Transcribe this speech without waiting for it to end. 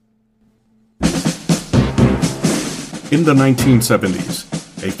In the 1970s,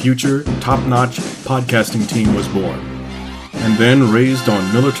 a future, top-notch podcasting team was born, and then raised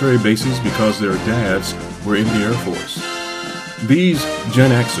on military bases because their dads were in the Air Force. These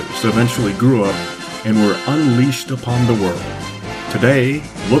Gen Xers eventually grew up and were unleashed upon the world. Today,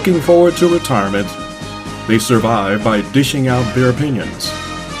 looking forward to retirement, they survive by dishing out their opinions.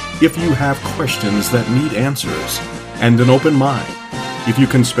 If you have questions that need answers and an open mind, if you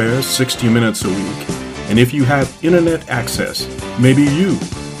can spare 60 minutes a week, and if you have internet access, maybe you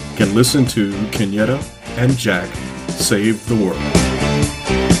can listen to Kenyatta and Jack Save the World.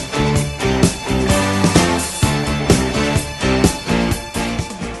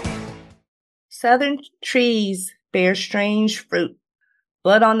 Southern trees bear strange fruit,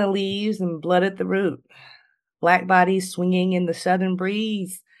 blood on the leaves and blood at the root. Black bodies swinging in the southern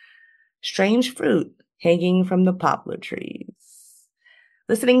breeze, strange fruit hanging from the poplar trees.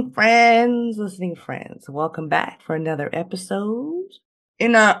 Listening friends, welcome back for another episode.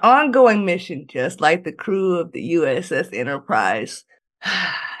 In our ongoing mission, just like the crew of the USS Enterprise,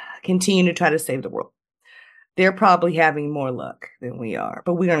 continue to try to save the world. They're probably having more luck than we are,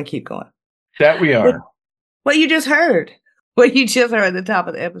 but we're going to keep going. That we are. What you just heard at the top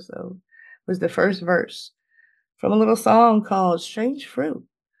of the episode was the first verse from a little song called Strange Fruit,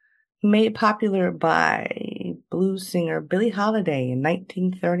 made popular by blues singer Billie Holiday in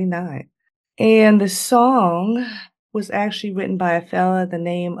 1939. And the song was actually written by a fella the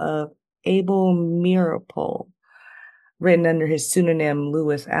name of Abel Meeropol, written under his pseudonym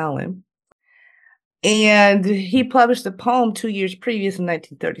Lewis Allen. And he published the poem 2 years previous in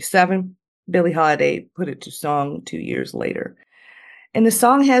 1937. Billie Holiday put it to song 2 years later. And the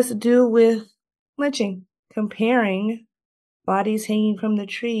song has to do with lynching, comparing bodies hanging from the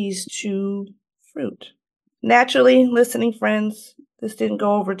trees to fruit. Naturally, listening friends, this didn't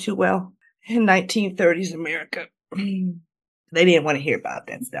go over too well in 1930s America. They didn't want to hear about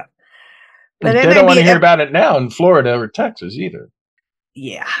that stuff. But they don't want to hear about it now in Florida or Texas either.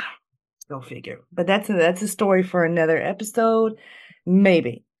 Yeah, go figure. But that's a story for another episode,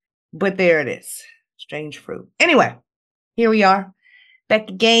 maybe. But there it is. Strange fruit. Anyway, here we are, back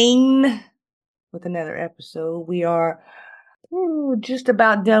again with another episode. We are just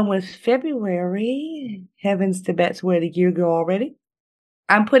about done with February. Heavens to bets where the year go already.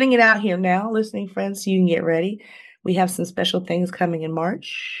 I'm putting it out here now, listening friends, so you can get ready. We have some special things coming in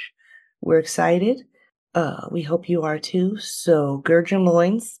March. We're excited. We hope you are too. So gird your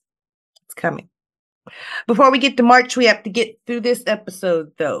loins. It's coming. Before we get to March, we have to get through this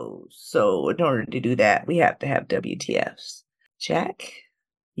episode, though. So in order to do that, we have to have WTFs. Jack,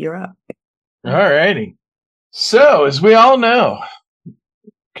 you're up. All righty. So, as we all know,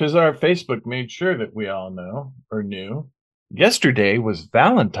 because our Facebook made sure that we all know or knew, yesterday was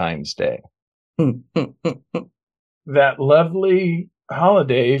Valentine's Day. That lovely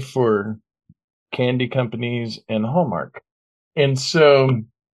holiday for candy companies and Hallmark. And so,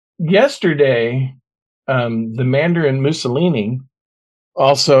 yesterday, the Mandarin Mussolini,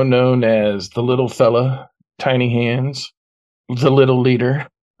 also known as the little fella, tiny hands, the little leader,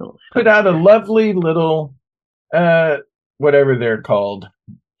 put out a lovely little, whatever they're called,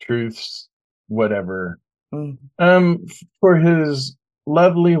 truths, whatever, for his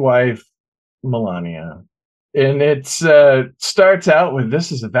lovely wife, Melania. And it starts out with,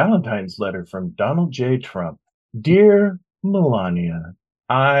 this is a Valentine's letter from Donald J. Trump. Dear Melania,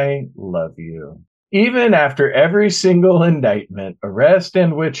 I love you. Even after every single indictment, arrest,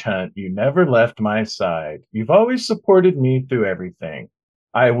 and witch hunt, you never left my side. You've always supported me through everything.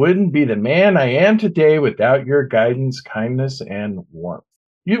 I wouldn't be the man I am today without your guidance, kindness, and warmth.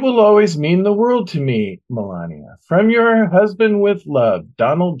 You will always mean the world to me, Melania. From your husband with love,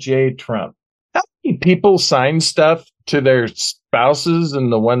 Donald J. Trump. How many people sign stuff to their spouses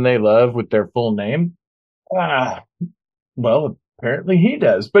and the one they love with their full name? Well, apparently he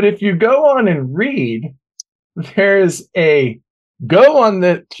does. But if you go on and read, there's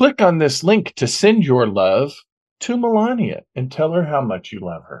click on this link to send your love to Melania and tell her how much you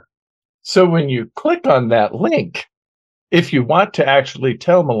love her. So when you click on that link, if you want to actually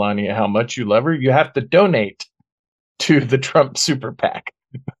tell Melania how much you love her, you have to donate to the Trump Super PAC.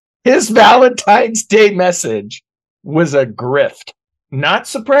 His Valentine's Day message was a grift. Not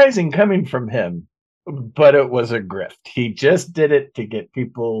surprising coming from him, but it was a grift. He just did it to get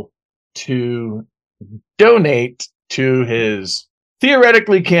people to donate to his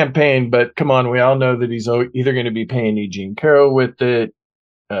theoretically campaign, but come on, we all know that he's either going to be paying E. Jean Carroll with it,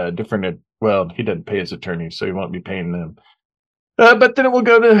 he doesn't pay his attorneys, so he won't be paying them. But then it will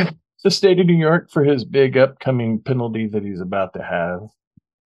go to the state of New York for his big upcoming penalty that he's about to have.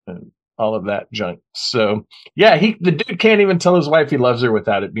 all of that junk. So yeah, the dude can't even tell his wife he loves her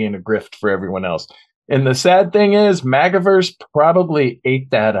without it being a grift for everyone else. And the sad thing is, Magaverse probably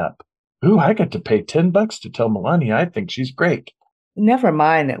ate that up. Ooh, I got to pay $10 to tell Melania I think she's great. Never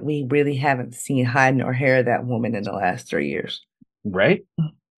mind that we really haven't seen hide nor hair of that woman in the last 3 years. Right?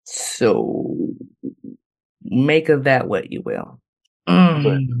 So make of that what you will.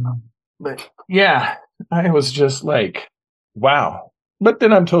 But yeah, I was just like, wow. But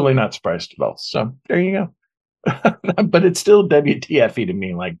then I'm totally not surprised at all. So there you go. But it's still WTF to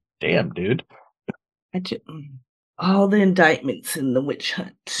me. Like, damn, dude. All the indictments in the witch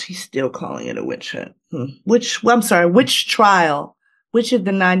hunt. She's still calling it a witch hunt. Which trial? Which of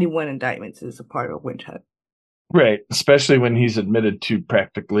the 91 indictments is a part of a witch hunt? Right. Especially when he's admitted to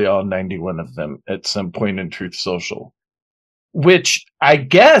practically all 91 of them at some point in Truth Social. Which I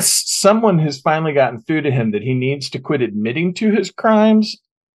guess someone has finally gotten through to him that he needs to quit admitting to his crimes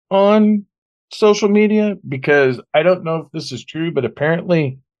on social media, because I don't know if this is true, but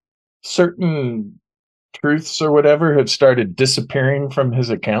apparently certain truths or whatever have started disappearing from his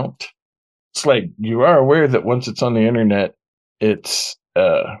account. It's like, you are aware that once it's on the internet, it's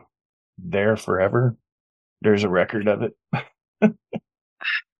there forever. There's a record of it.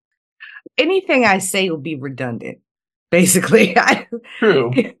 Anything I say will be redundant. Basically,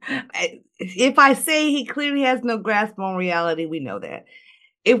 True. If I say he clearly has no grasp on reality, we know that.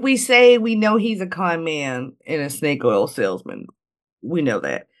 If we say we know he's a con man and a snake oil salesman, we know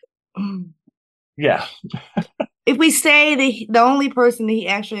that. Yeah. If we say that the only person that he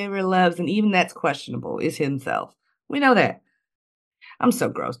actually ever loves, and even that's questionable, is himself, we know that. I'm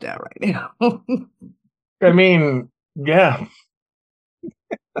so grossed out right now. I mean, yeah.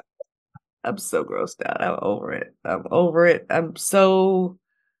 I'm so grossed out. I'm over it. I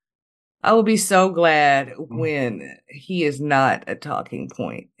will be so glad when he is not a talking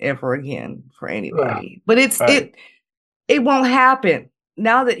point ever again for anybody. But it won't happen.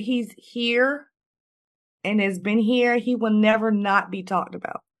 Now that he's here and has been here, he will never not be talked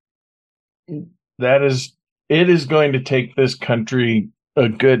about. It is going to take this country a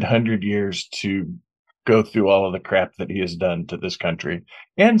good 100 years to go through all of the crap that he has done to this country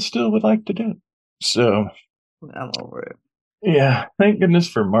and still would like to do. So I'm over it. Yeah, thank goodness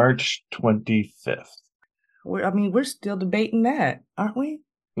for March 25th. We're still debating that, aren't we?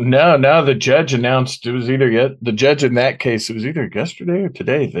 No, the judge announced it was the judge in that case, it was either yesterday or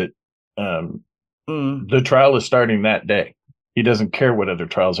today that the trial is starting that day. He doesn't care what other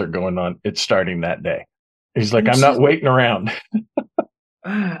trials are going on. It's starting that day. He's like, I'm not waiting around.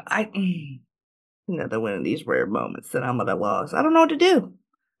 Another one of these rare moments that I'm at a loss. I don't know what to do.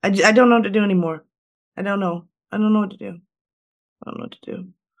 I don't know what to do anymore. I don't know what to do. I don't know what to do.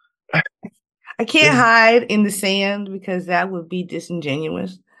 I can't hide in the sand because that would be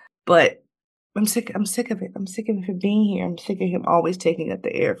disingenuous. But I'm sick of it. I'm sick of him being here. I'm sick of him always taking up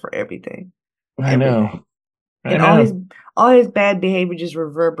the air for everything. I know. All his bad behavior just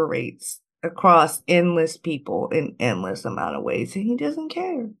reverberates across endless people in endless amount of ways, and he doesn't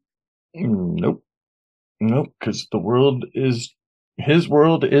care. Nope, because his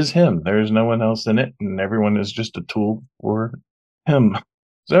world is him. There's no one else in it, and everyone is just a tool for him.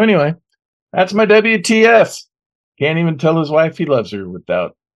 So anyway, that's my WTF. Can't even tell his wife he loves her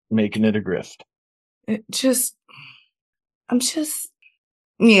without making it a grift.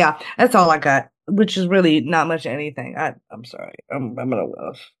 Yeah, that's all I got, which is really not much of anything. I'm sorry. I'm at a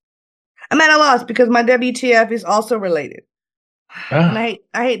loss. I'm at a loss because my WTF is also related. And I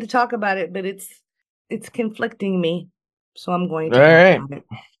hate to talk about it, but it's conflicting me. So I'm going to talk about it.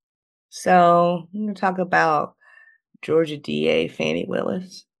 So I'm going to talk about Georgia DA Fannie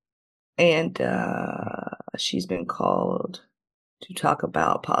Willis. And she's been called to talk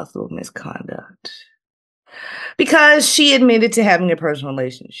about possible misconduct because she admitted to having a personal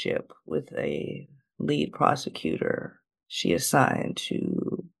relationship with a lead prosecutor she assigned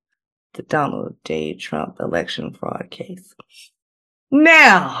to the Donald J. Trump election fraud case.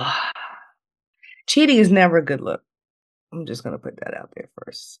 Now, cheating is never a good look. I'm just going to put that out there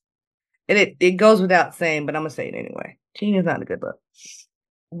first. And it goes without saying, but I'm going to say it anyway. Cheating is not a good look.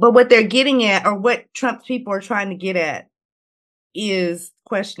 But what they're getting at, or what Trump's people are trying to get at, is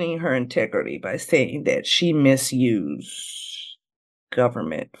questioning her integrity by saying that she misused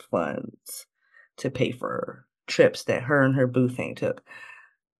government funds to pay for trips that her and her boo thing took.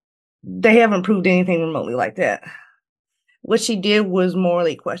 They haven't proved anything remotely like that. What she did was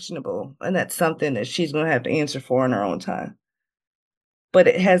morally questionable, and that's something that she's going to have to answer for in her own time. But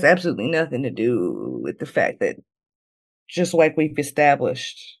it has absolutely nothing to do with the fact that, just like we've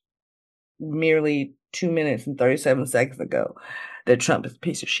established merely 2 minutes and 37 seconds ago, that Trump is a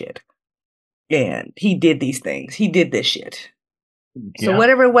piece of shit. And he did these things. He did this shit. Yeah. So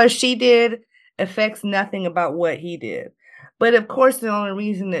whatever it was she did affects nothing about what he did. But of course, the only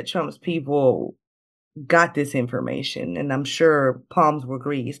reason that Trump's people got this information, and I'm sure palms were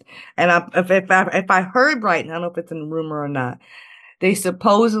greased. And if I heard right, and I don't know if it's a rumor or not, they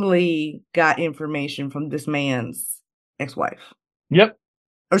supposedly got information from this man's ex-wife. Yep.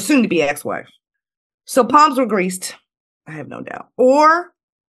 Or soon-to-be ex-wife. So palms were greased. I have no doubt. Or,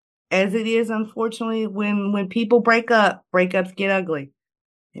 as it is, unfortunately, when people breakups get ugly.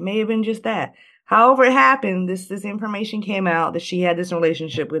 It may have been just that. However it happened, this information came out that she had this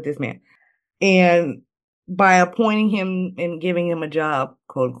relationship with this man. And by appointing him and giving him a job,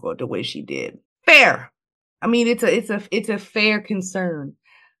 quote unquote, the way she did. Fair. I mean, it's a fair concern.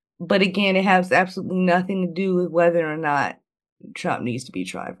 But again, it has absolutely nothing to do with whether or not Trump needs to be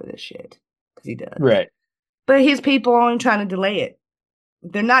tried for this shit. Because he does. Right. But his people are only trying to delay it.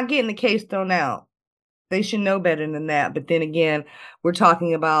 They're not getting the case thrown out. They should know better than that. But then again, we're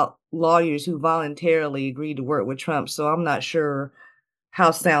talking about lawyers who voluntarily agreed to work with Trump. So I'm not sure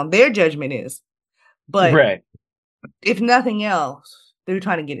how sound their judgment is. But right. If nothing else, they're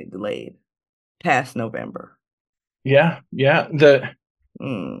trying to get it delayed past November. Yeah.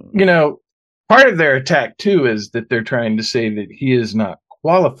 Part of their attack too is that they're trying to say that he is not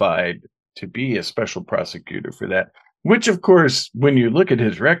qualified to be a special prosecutor for that, which of course, when you look at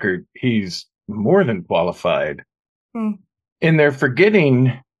his record, he's more than qualified. And they're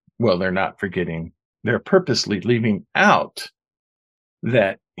they're not forgetting, they're purposely leaving out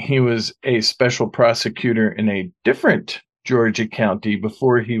that he was a special prosecutor in a different Georgia county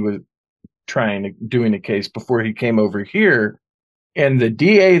before he was doing a case before he came over here. And the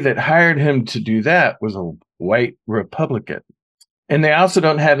DA that hired him to do that was a white Republican. And they also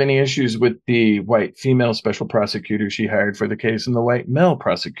don't have any issues with the white female special prosecutor she hired for the case and the white male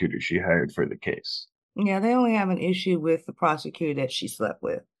prosecutor she hired for the case. Yeah, they only have an issue with the prosecutor that she slept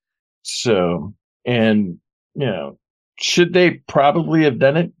with. So, and, should they probably have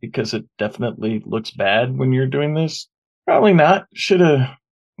done it because it definitely looks bad when you're doing this? Probably not. Should have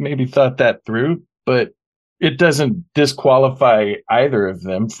maybe thought that through, but it doesn't disqualify either of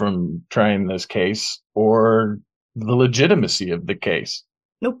them from trying this case or the legitimacy of the case.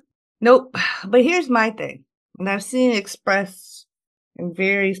 Nope. But here's my thing. And I've seen it expressed in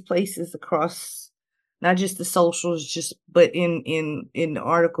various places across not just the socials, but in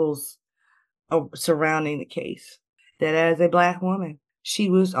articles surrounding the case, that as a Black woman, she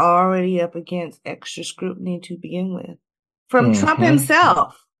was already up against extra scrutiny to begin with. From Trump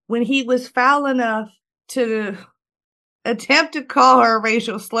himself, when he was foul enough to attempt to call her a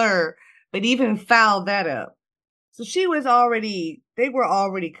racial slur, but even fouled that up. So they were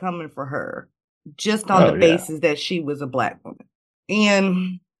already coming for her just on the basis that she was a Black woman.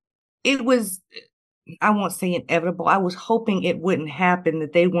 And it was, I won't say inevitable. I was hoping it wouldn't happen,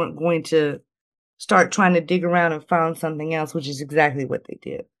 that they weren't going to start trying to dig around and find something else, which is exactly what they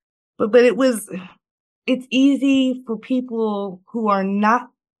did. But it's easy for people who are not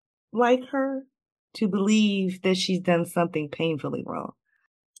like her to believe that she's done something painfully wrong,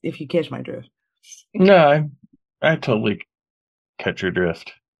 if you catch my drift. No, I totally catch your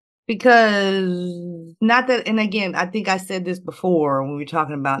drift. Because not that, and again, I think I said this before when we were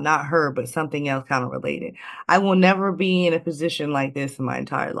talking about not her, but something else kind of related. I will never be in a position like this in my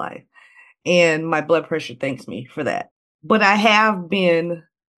entire life. And my blood pressure thanks me for that. But I have been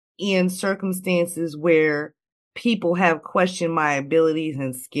in circumstances where people have questioned my abilities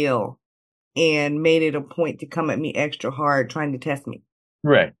and skill and made it a point to come at me extra hard trying to test me.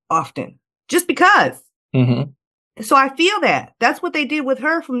 Right. Often. Just because. Mm-hmm. So I feel that. That's what they did with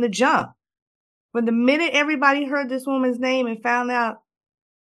her from the jump. From the minute everybody heard this woman's name and found out,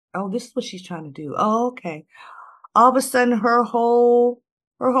 oh, this is what she's trying to do. Oh, okay. All of a sudden, her whole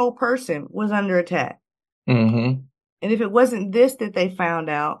person was under attack. Mm-hmm. And if it wasn't this that they found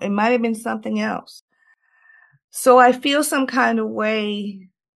out, it might have been something else. So I feel some kind of way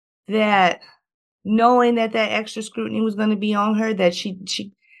that knowing that extra scrutiny was going to be on her, that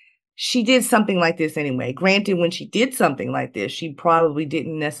she did something like this anyway. Granted, when she did something like this, she probably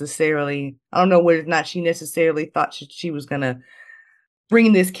didn't necessarily, I don't know whether or not she necessarily thought she was going to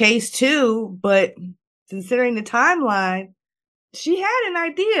bring this case to, but considering the timeline, she had an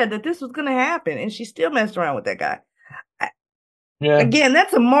idea that this was going to happen, and she still messed around with that guy. Yeah. Again,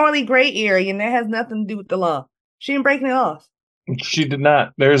 that's a morally gray area, and that has nothing to do with the law. She didn't break any laws. She did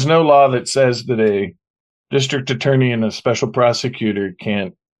not. There's no law that says that a district attorney and a special prosecutor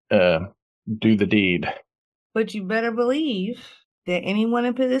can't do the deed. But you better believe that anyone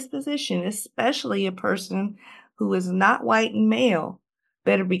in this position, especially a person who is not white and male,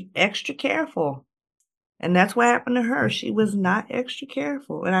 better be extra careful. And that's what happened to her. She was not extra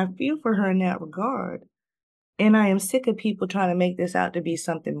careful. And I feel for her in that regard. And I am sick of people trying to make this out to be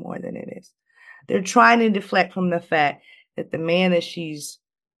something more than it is. They're trying to deflect from the fact that the man that she's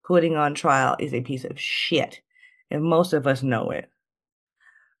putting on trial is a piece of shit. And most of us know it.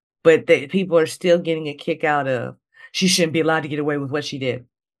 But people are still getting a kick out of, she shouldn't be allowed to get away with what she did.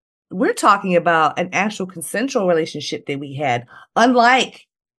 We're talking about an actual consensual relationship that we had, unlike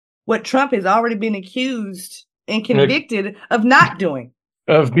what Trump has already been accused and convicted of not doing.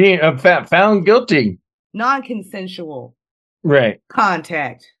 Of being found guilty. Non-consensual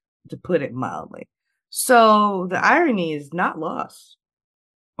contact, to put it mildly. So the irony is not lost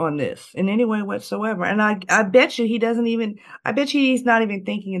on this in any way whatsoever. And I bet you he's not even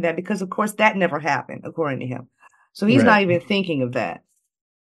thinking of that, because of course that never happened according to him. So he's not even thinking of that.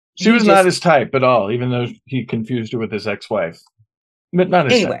 She was not his type at all, even though he confused her with his ex-wife. But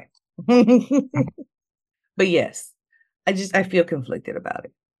not his type. But yes, I feel conflicted about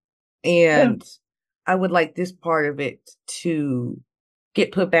it. And I would like this part of it to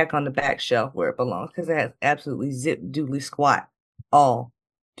get put back on the back shelf where it belongs, because it has absolutely zip doodly squat all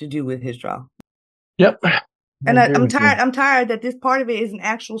to do with his trial. Yep. And I'm tired. I'm tired that this part of it is an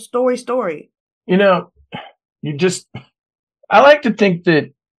actual story. You know, I like to think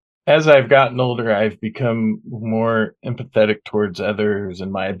that as I've gotten older, I've become more empathetic towards others,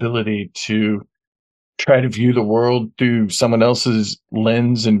 and my ability to try to view the world through someone else's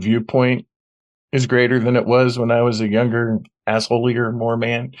lens and viewpoint is greater than it was when I was a younger, assholier, more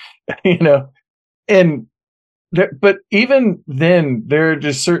man, but even then, there are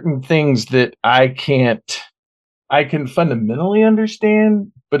just certain things that I can fundamentally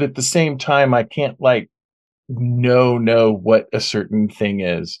understand, but at the same time, I can't know what a certain thing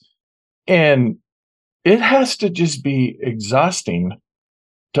is. And it has to just be exhausting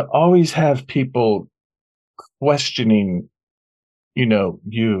to always have people questioning,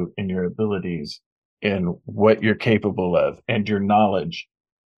 you and your abilities and what you're capable of and your knowledge,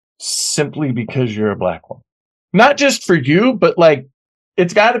 simply because you're a Black woman. Not just for you, but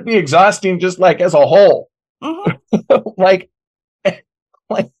it's got to be exhausting just as a whole. Mm-hmm.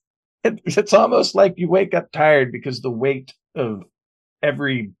 It's almost like you wake up tired because the weight of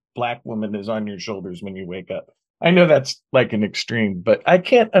every Black woman is on your shoulders when you wake up. I know that's an extreme, but I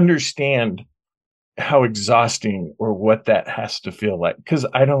can't understand how exhausting or what that has to feel like, because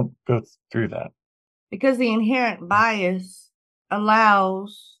I don't go through that. Because the inherent bias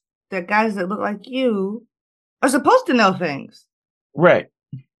allows that guys that look like you are supposed to know things. Right.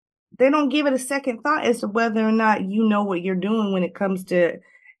 They don't give it a second thought as to whether or not you know what you're doing when it comes to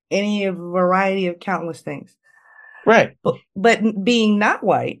any of a variety of countless things. Right. But being not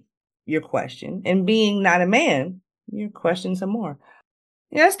white, your question, and being not a man, your question some more.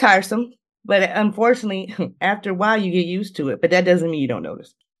 Yeah, it's tiresome. But unfortunately, after a while, you get used to it. But that doesn't mean you don't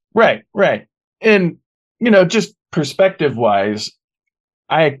notice. Right. And, just perspective-wise,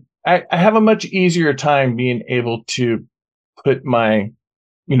 I have a much easier time being able to put my,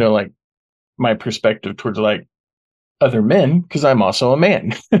 my perspective towards other men, because I'm also a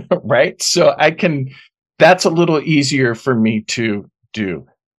man, right? So that's a little easier for me to do.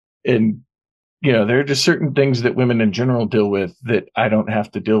 And, there are just certain things that women in general deal with that I don't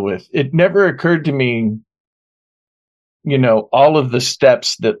have to deal with. It never occurred to me, all of the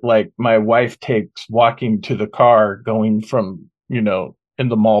steps that my wife takes walking to the car, going from, in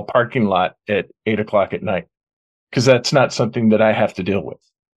the mall parking lot at 8:00 at night, because that's not something that I have to deal with.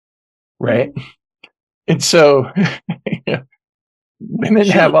 Right. Mm-hmm. And so women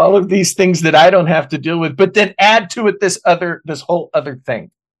have all of these things that I don't have to deal with, but then add to it this whole other thing.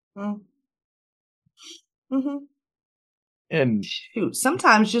 Mm-hmm. And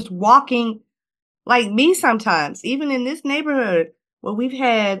sometimes just walking, like me sometimes, even in this neighborhood where we've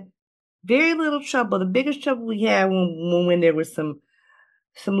had very little trouble. The biggest trouble we had when there was some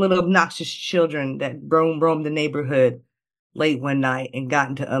little obnoxious children that roamed the neighborhood late one night and got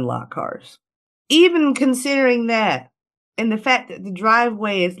into unlocked cars. Even considering that, and the fact that the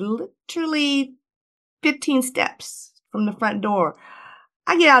driveway is literally 15 steps from the front door,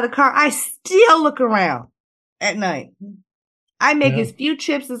 I get out of the car, I still look around at night. I make as few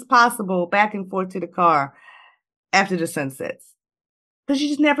trips as possible back and forth to the car after the sun sets. Because you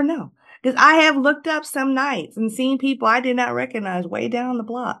just never know. Because I have looked up some nights and seen people I did not recognize way down the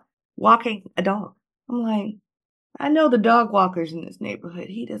block walking a dog. I'm like, I know the dog walkers in this neighborhood.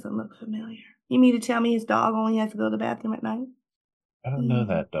 He doesn't look familiar. You mean to tell me his dog only has to go to the bathroom at night? I don't know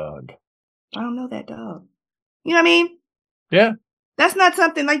that dog. I don't know that dog. You know what I mean? Yeah. That's not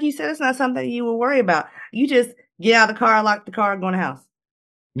something, like you said, it's not something you will worry about. You just get out of the car, lock the car, go in the house.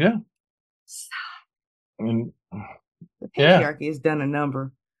 Yeah. And The yeah, patriarchy has done a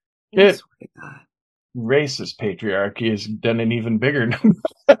number. I it swear to God. racist patriarchy has done an even bigger number.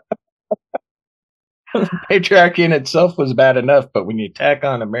 Patriarchy in itself was bad enough, but when you tack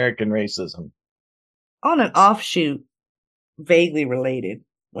on American racism. On an offshoot, vaguely related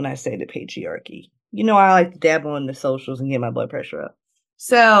when I say the patriarchy. You know, I like to dabble in the socials and get my blood pressure up.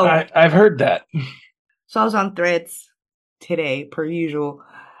 So I've heard that. I was on Threads today, per usual,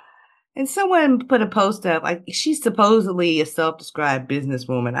 and someone put a post up. Like, she's supposedly a self-described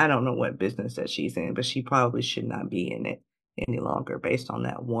businesswoman. I don't know what business that she's in, but she probably should not be in it any longer based on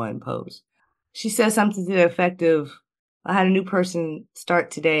that one post. She says something to the effect of, I had a new person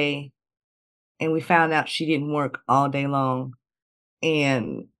start today, and we found out she didn't work all day long.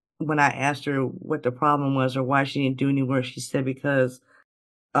 And when I asked her what the problem was or why she didn't do any work, she said, because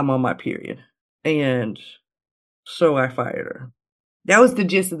I'm on my period. And so I fired her. That was the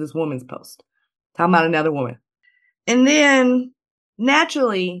gist of this woman's post. Talking about another woman. And then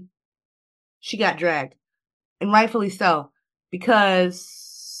naturally, she got dragged. And rightfully so.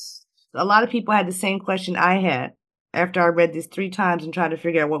 Because a lot of people had the same question I had after I read this 3 times and tried to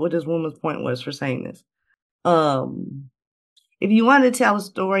figure out what this woman's point was for saying this. If you want to tell a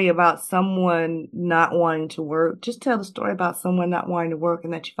story about someone not wanting to work, just tell the story about someone not wanting to work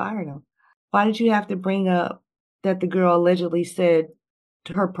and that you fired them. Why did you have to bring up that the girl allegedly said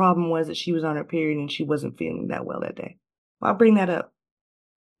her problem was that she was on her period and she wasn't feeling that well that day? Why bring that up?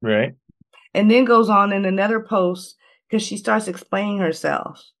 Right. And then goes on in another post because she starts explaining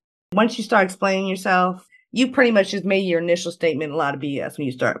herself. Once you start explaining yourself, you pretty much just made your initial statement a lot of BS when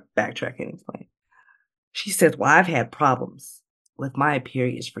you start backtracking and explaining. She says, well, I've had problems with my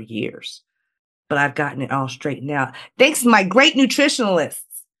periods for years, but I've gotten it all straightened out thanks to my great nutritionalists.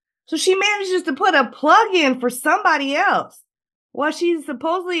 So she manages to put a plug in for somebody else while she's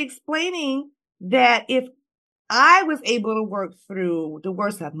supposedly explaining that if I was able to work through the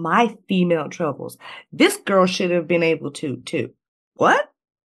worst of my female troubles, this girl should have been able to too. What?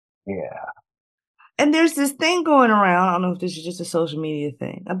 Yeah. And there's this thing going around, I don't know if this is just a social media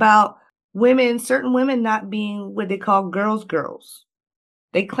thing, about women, certain women not being what they call girls.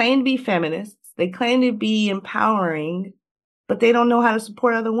 They claim to be feminists. They claim to be empowering, but they don't know how to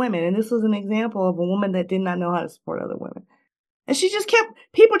support other women. And this was an example of a woman that did not know how to support other women. And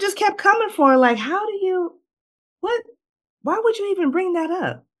people just kept coming for her, like, what? Why would you even bring that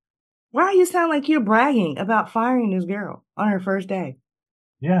up? Why you sound like you're bragging about firing this girl on her first day?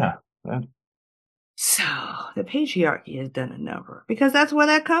 Yeah. So the patriarchy has done a number because that's where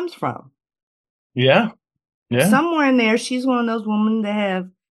that comes from. Yeah. Yeah. Somewhere in there, she's one of those women that have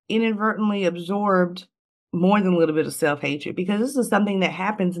inadvertently absorbed more than a little bit of self-hatred because this is something that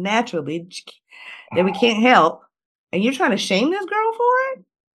happens naturally that we can't help. And you're trying to shame this girl for it?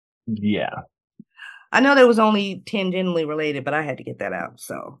 Yeah. I know that was only tangentially related, but I had to get that out.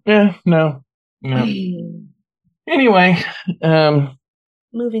 So Yeah. No. Anyway,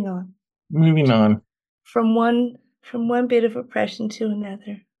 moving on. moving on. From one bit of oppression to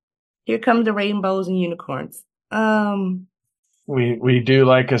another. Here come the rainbows and unicorns. We do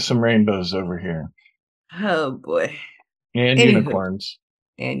like us some rainbows over here. Oh boy. And Anywho. unicorns.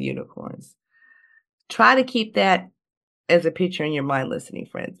 And unicorns. Try to keep that as a picture in your mind, listening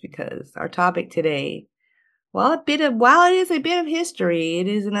friends, because our topic today, while it is a bit of history, it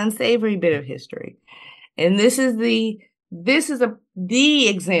is an unsavory bit of history. And this is the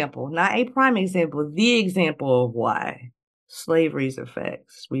example, not a prime example, the example of why slavery's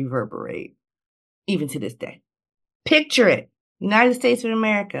effects reverberate even to this day. Picture it. United States of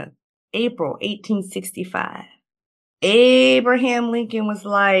America, April 1865. Abraham Lincoln was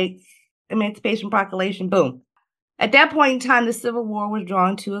like, Emancipation Proclamation, boom. At that point in time, the Civil War was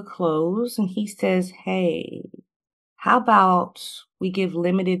drawing to a close, and he says, hey, how about we give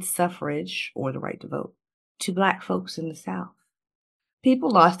limited suffrage, or the right to vote, to Black folks in the South?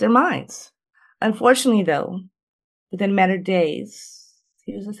 People lost their minds. Unfortunately, though, within a matter of days,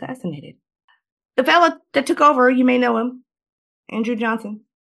 he was assassinated. The fella that took over, you may know him, Andrew Johnson.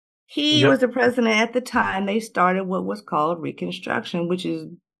 He was the president at the time they started what was called Reconstruction, which is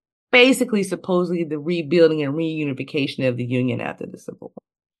basically supposedly the rebuilding and reunification of the Union after the Civil War.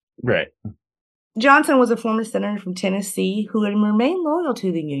 Right. Johnson was a former senator from Tennessee who had remained loyal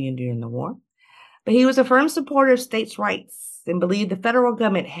to the Union during the war, but he was a firm supporter of states' rights and believed the federal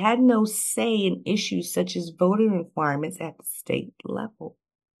government had no say in issues such as voting requirements at the state level.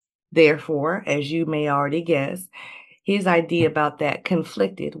 Therefore, as you may already guess, his idea about that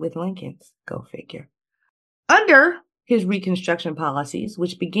conflicted with Lincoln's. Go figure. Under his Reconstruction policies,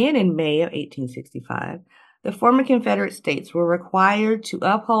 which began in May of 1865, the former Confederate states were required to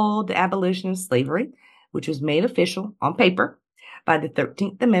uphold the abolition of slavery, which was made official on paper by the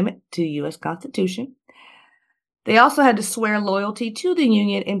 13th Amendment to the U.S. Constitution. They also had to swear loyalty to the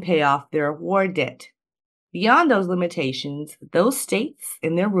Union and pay off their war debt. Beyond those limitations, those states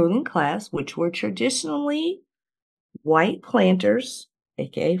and their ruling class, which were traditionally white planters,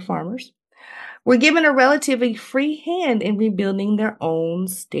 aka farmers, were given a relatively free hand in rebuilding their own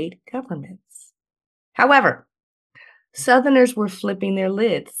state governments. However, Southerners were flipping their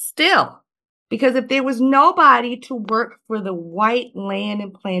lids still, because if there was nobody to work for the white land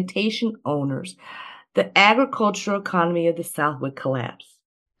and plantation owners, the agricultural economy of the South would collapse.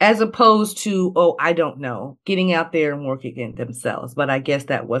 As opposed to, oh, I don't know, getting out there and working it themselves. But I guess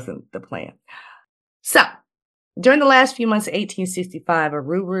that wasn't the plan. So, during the last few months of 1865, a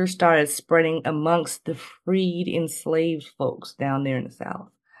rumor started spreading amongst the freed enslaved folks down there in the South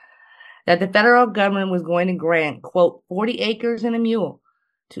that the federal government was going to grant, quote, 40 acres and a mule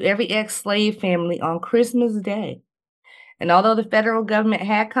to every ex-slave family on Christmas Day. And although the federal government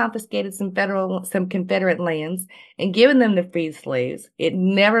had confiscated some Confederate lands and given them to freed slaves, it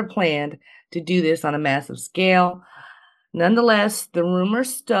never planned to do this on a massive scale. Nonetheless, the rumor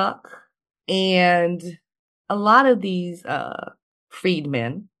stuck, and a lot of these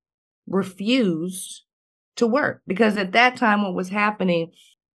freedmen refused to work, because at that time what was happening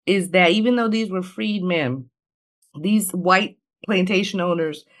is that even though these were freedmen, these white plantation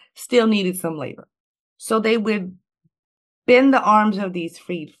owners still needed some labor. So they would bend the arms of these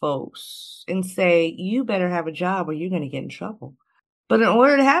freed folks and say, you better have a job or you're going to get in trouble. But in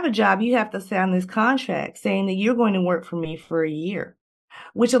order to have a job, you have to sign this contract saying that you're going to work for me for a year,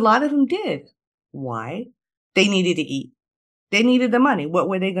 which a lot of them did. Why? They needed to eat. They needed the money. What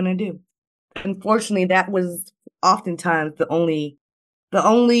were they going to do? Unfortunately, that was oftentimes the only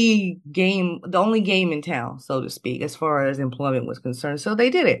game in town, so to speak, as far as employment was concerned. So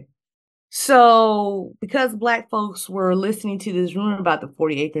they did it. So because Black folks were listening to this rumor about the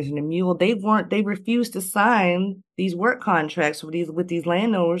 40 acres and a mule, they refused to sign these work contracts with these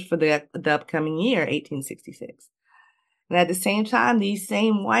landowners for the upcoming year, 1866. And at the same time, these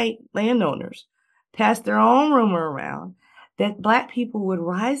same white landowners passed their own rumor around that Black people would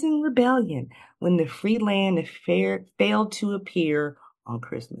rise in rebellion when the free land failed to appear on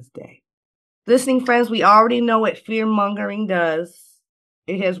Christmas Day. Listening friends, we already know what fear-mongering does.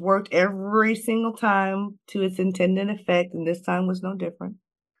 It has worked every single time to its intended effect, and this time was no different.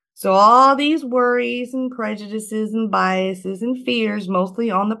 So all these worries and prejudices and biases and fears, mostly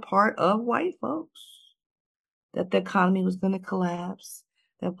on the part of white folks, that the economy was going to collapse,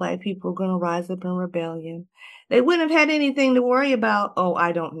 that Black people were going to rise up in rebellion. They wouldn't have had anything to worry about, oh,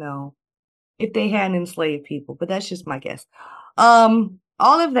 I don't know, if they hadn't enslaved people, but that's just my guess. All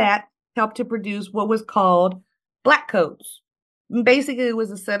of that helped to produce what was called Black Codes. Basically, it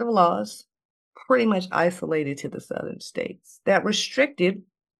was a set of laws pretty much isolated to the southern states that restricted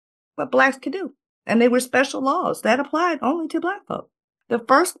what Blacks could do. And they were special laws that applied only to Black folk. The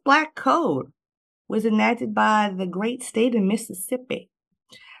first Black Code was enacted by the great state of Mississippi.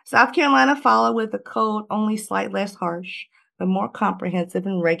 South Carolina followed with a code only slightly less harsh, but more comprehensive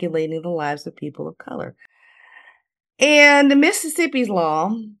in regulating the lives of people of color. And the Mississippi's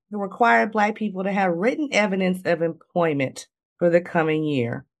law required Black people to have written evidence of employment for the coming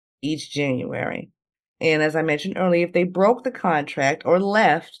year, each January. And as I mentioned earlier, if they broke the contract or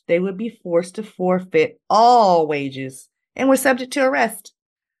left, they would be forced to forfeit all wages and were subject to arrest.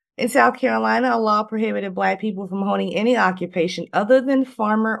 In South Carolina, a law prohibited Black people from holding any occupation other than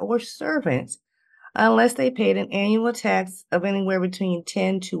farmer or servant unless they paid an annual tax of anywhere between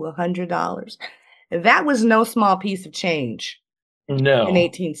 $10 to $100. That was no small piece of change in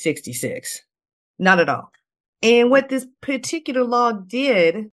 1866. Not at all. And what this particular law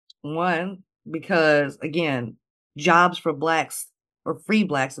did, one, because, again, jobs for Blacks, or free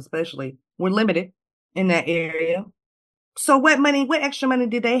Blacks especially, were limited in that area. So what extra money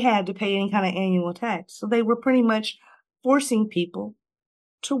did they have to pay any kind of annual tax? So they were pretty much forcing people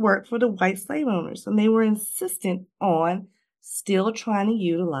to work for the white slave owners. And they were insistent on still trying to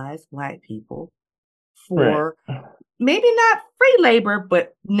utilize Black people for maybe not free labor,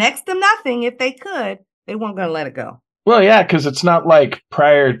 but next to nothing if they could. They weren't going to let it go. Well, yeah, because it's not like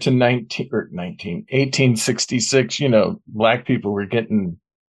prior to 1866, Black people were getting,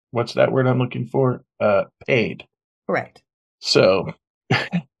 what's that word I'm looking for? Paid. Correct. So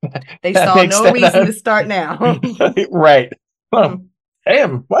they saw no reason to start now. Right. Well,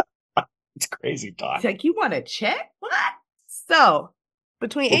 damn, what? It's crazy talk. It's like, you want to check? What? So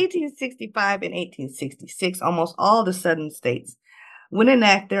between 1865 and 1866, almost all the southern states would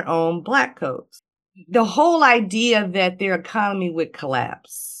enact their own Black codes. the whole idea that their economy would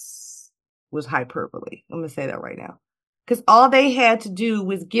collapse was hyperbole. I'm going to say that right now. Because all they had to do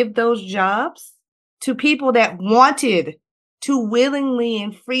was give those jobs to people that wanted to willingly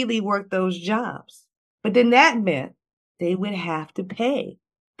and freely work those jobs. But then that meant they would have to pay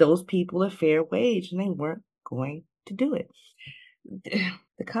those people a fair wage, and they weren't going to do it.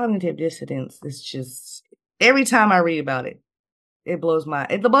 The cognitive dissonance is just, every time I read about it, it blows my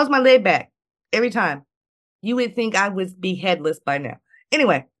lid back. Every time. You would think I would be headless by now.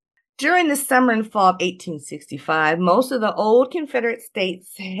 Anyway, during the summer and fall of 1865, most of the old Confederate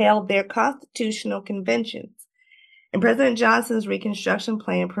states held their constitutional conventions, and President Johnson's Reconstruction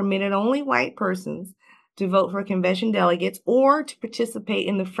Plan permitted only white persons to vote for convention delegates or to participate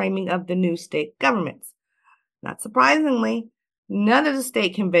in the framing of the new state governments. Not surprisingly, none of the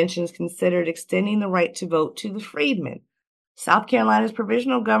state conventions considered extending the right to vote to the freedmen. South Carolina's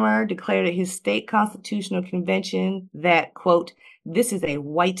provisional governor declared at his state constitutional convention that, quote, this is a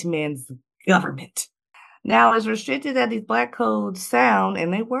white man's government. Now, as restricted as these black codes sound,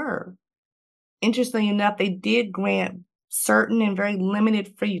 and they were, interestingly enough, they did grant certain and very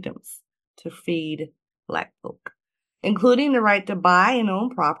limited freedoms to freed black folk, including the right to buy and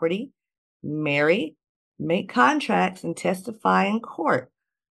own property, marry, make contracts, and testify in court,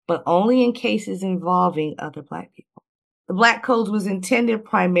 but only in cases involving other black people. The black codes was intended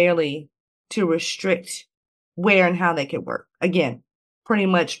primarily to restrict where and how they could work. Again, pretty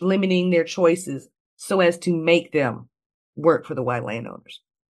much limiting their choices so as to make them work for the white landowners.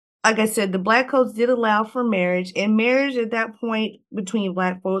 Like I said, the black codes did allow for marriage, and marriage at that point between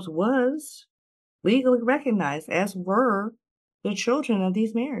black folks was legally recognized, as were the children of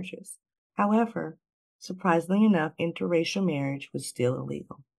these marriages. However, surprisingly enough, interracial marriage was still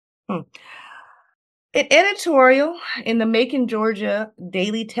illegal. An editorial in the Macon, Georgia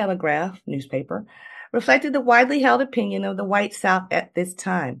Daily Telegraph newspaper reflected the widely held opinion of the white South at this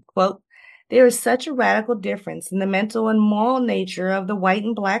time. Quote, there is such a radical difference in the mental and moral nature of the white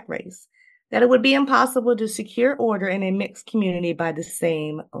and black race that it would be impossible to secure order in a mixed community by the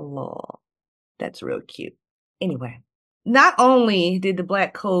same law. That's real cute. Anyway, not only did the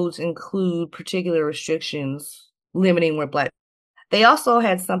black codes include particular restrictions limiting where black, they also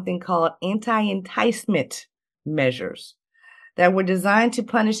had something called anti-enticement measures that were designed to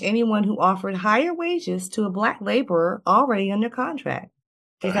punish anyone who offered higher wages to a black laborer already under contract.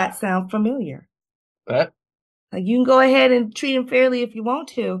 Does that sound familiar? That? Like, you can go ahead and treat them fairly if you want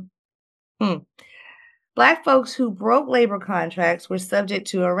to. Black folks who broke labor contracts were subject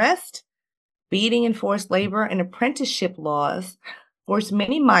to arrest, beating, and forced labor, and apprenticeship laws forced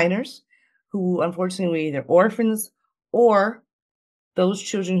many minors, who unfortunately were either orphans or those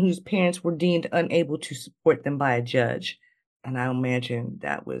children whose parents were deemed unable to support them by a judge. And I imagine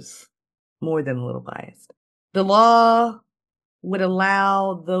that was more than a little biased. The law would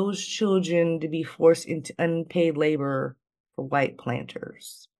allow those children to be forced into unpaid labor for white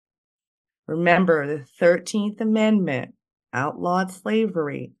planters. Remember, the 13th Amendment outlawed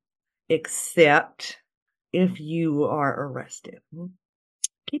slavery, except if you are arrested.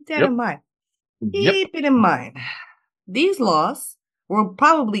 Keep that in mind. Keep it in mind. These laws were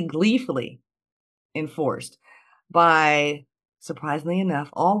probably gleefully enforced by, surprisingly enough,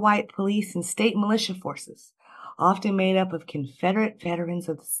 all white police and state militia forces, often made up of Confederate veterans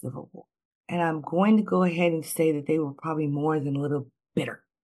of the Civil War. And I'm going to go ahead and say that they were probably more than a little bitter.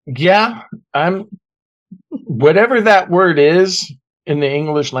 Yeah, whatever that word is in the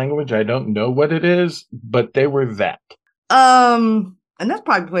English language, I don't know what it is, but they were that. And that's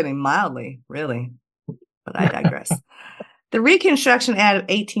probably putting it mildly, really. But I digress. The Reconstruction Act of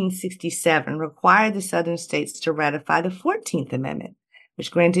 1867 required the Southern states to ratify the 14th Amendment,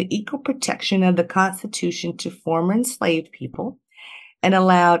 which granted equal protection of the Constitution to former enslaved people and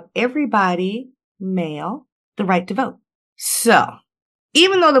allowed everybody, male, the right to vote. So,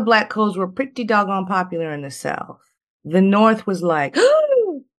 even though the black codes were pretty doggone popular in the South, the North was like,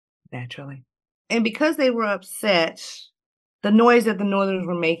 naturally. And because they were upset, the noise that the Northerners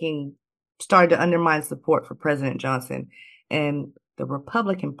were making started to undermine support for President Johnson and the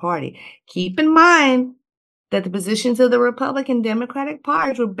Republican Party. Keep in mind that the positions of the Republican Democratic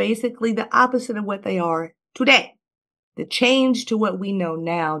parties were basically the opposite of what they are today. The change to what we know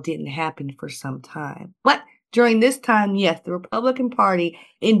now didn't happen for some time. But during this time, yes, the Republican Party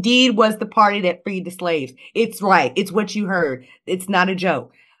indeed was the party that freed the slaves. It's right. It's what you heard. It's not a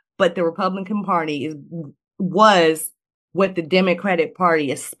joke. But the Republican Party was what the Democratic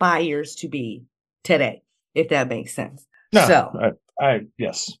Party aspires to be today, if that makes sense. No, so,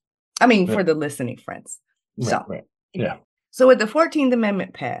 yes. I mean, for the listening friends. Right, so, right. Yeah. So with the 14th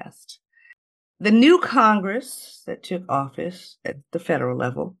Amendment passed, The new Congress that took office at the federal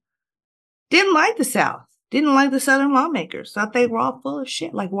level didn't like the South, didn't like the Southern lawmakers, thought they were all full of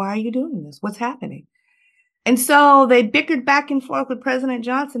shit. Like, why are you doing this? What's happening? And so they bickered back and forth with President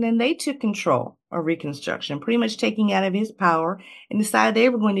Johnson, and they took control of Reconstruction, pretty much taking out of his power, and decided they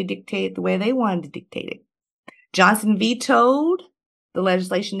were going to dictate the way they wanted to dictate it. Johnson vetoed the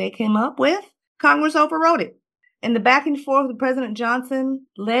legislation they came up with. Congress overrode it. And the back and forth with President Johnson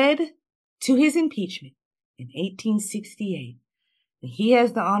led to his impeachment in 1868. And he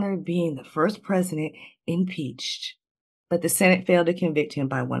has the honor of being the first president impeached. But the Senate failed to convict him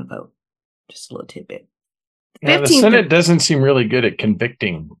by one vote. Just a little tidbit. Yeah, the Senate doesn't seem really good at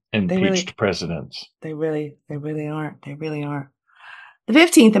convicting impeached presidents. They really aren't. They really aren't. The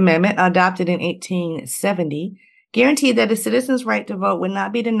 15th Amendment, adopted in 1870, guaranteed that a citizen's right to vote would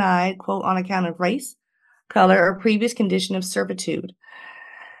not be denied, quote, on account of race, color, or previous condition of servitude.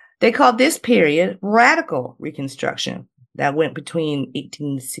 They called this period radical Reconstruction. That went between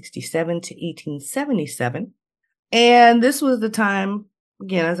 1867 to 1877. And this was the time,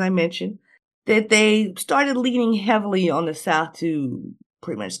 again, as I mentioned, that they started leaning heavily on the South to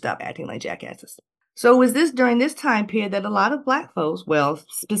pretty much stop acting like jackasses. So it was during this time period that a lot of Black folks, well,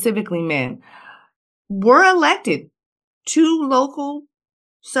 specifically men, were elected to local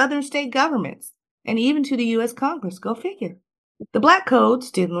Southern state governments and even to the U.S. Congress. Go figure. The Black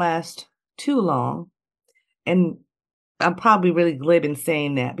codes didn't last too long. And I'm probably really glib in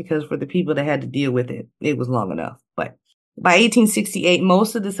saying that because for the people that had to deal with it, it was long enough. But by 1868,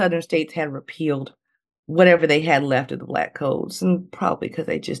 most of the Southern states had repealed whatever they had left of the Black codes, and probably because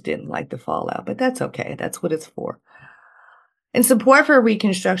they just didn't like the fallout. But that's okay. That's what it's for. And support for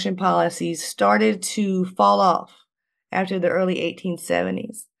Reconstruction policies started to fall off after the early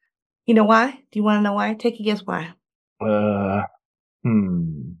 1870s. You know why? Do you want to know why? Take a guess why.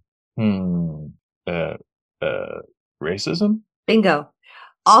 Racism? Bingo.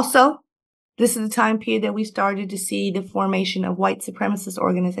 Also, this is the time period that we started to see the formation of white supremacist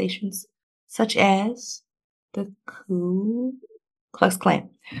organizations, such as the Ku Klux Klan.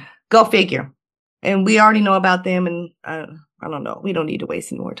 Go figure. And we already know about them, and I don't know. We don't need to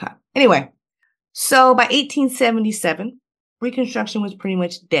waste any more time. Anyway, so by 1877, Reconstruction was pretty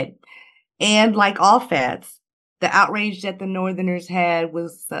much dead. And like all fads, the outrage that the Northerners had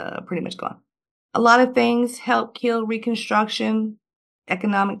was pretty much gone. A lot of things helped kill Reconstruction: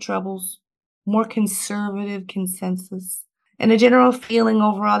 economic troubles, more conservative consensus, and a general feeling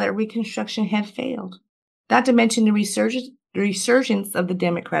overall that Reconstruction had failed. Not to mention the resurgence of the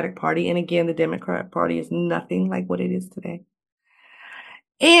Democratic Party. And again, the Democratic Party is nothing like what it is today.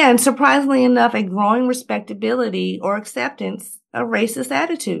 And surprisingly enough, a growing respectability or acceptance of racist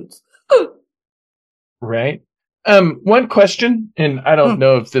attitudes. Right. One question, and I don't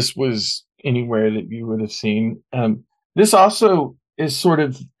know if this was anywhere that you would have seen. This also is sort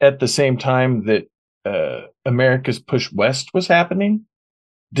of at the same time that America's push west was happening.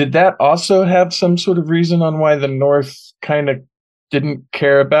 Did that also have some sort of reason on why the North kind of didn't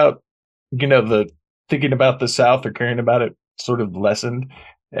care about, the thinking about the South or caring about it sort of lessened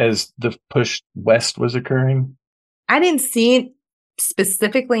as the push west was occurring? I didn't see it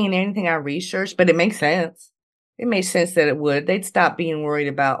specifically in anything I researched, but it makes sense. It makes sense that it would. They'd stop being worried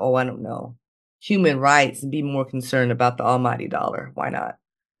about, human rights and be more concerned about the almighty dollar. Why not?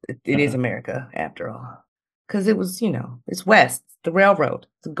 It is America, after all. Because it was, it's West, the railroad,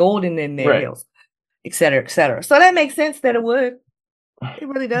 it's golden in their hills, et cetera, et cetera. So that makes sense that it would. It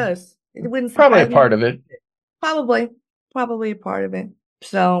really does. It wouldn't probably a part of it. Probably a part of it.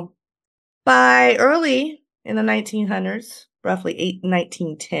 So by early in the 1900s, roughly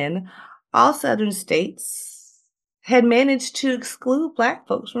 1910, all Southern states had managed to exclude Black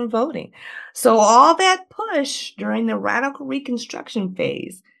folks from voting. So all that push during the radical Reconstruction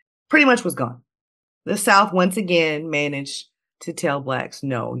phase pretty much was gone. The South once again managed to tell Blacks,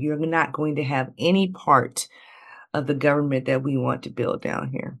 no, you're not going to have any part of the government that we want to build down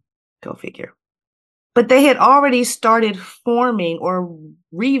here. Go figure. But they had already started forming or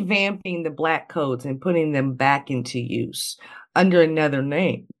revamping the Black codes and putting them back into use under another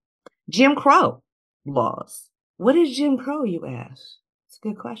name. Jim Crow laws. What is Jim Crow, you ask? It's a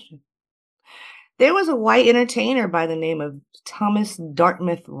good question. There was a white entertainer by the name of Thomas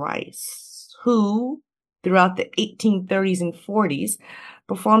Dartmouth Rice, who, throughout the 1830s and 40s,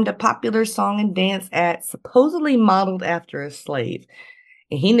 performed a popular song and dance act supposedly modeled after a slave.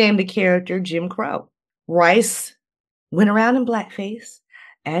 And he named the character Jim Crow. Rice went around in blackface,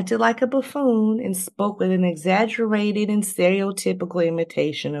 acted like a buffoon, and spoke with an exaggerated and stereotypical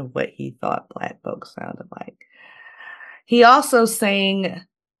imitation of what he thought Black folks sounded like. He also sang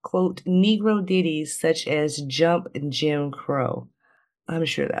quote, Negro ditties such as Jump and Jim Crow. I'm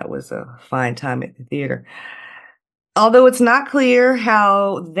sure that was a fine time at the theater. Although it's not clear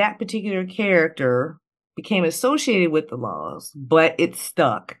how that particular character became associated with the laws, but it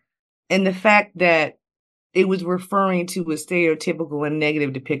stuck. And the fact that it was referring to a stereotypical and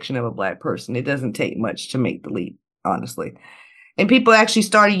negative depiction of a Black person, it doesn't take much to make the leap, honestly. And people actually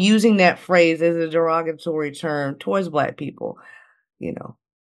started using that phrase as a derogatory term towards Black people,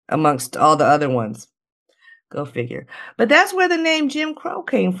 amongst all the other ones. Go figure. But that's where the name Jim Crow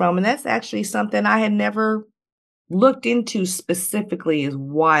came from. And that's actually something I had never looked into specifically, is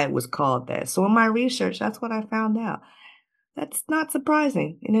why it was called that. So in my research, that's what I found out. That's not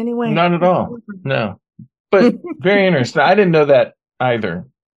surprising in any way. Not at all. No. But very interesting. I didn't know that either.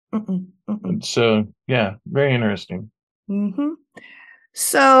 So, yeah, very interesting. Mm-hmm.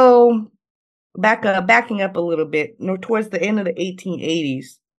 So backing up a little bit, towards the end of the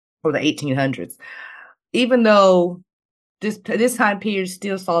 1880s or the 1800s, even though this time period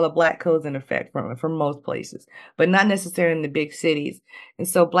still saw the Black codes in effect from most places, but not necessarily in the big cities. And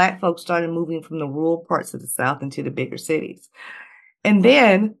so Black folks started moving from the rural parts of the South into the bigger cities. And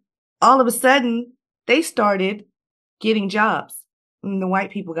then all of a sudden, they started getting jobs, and the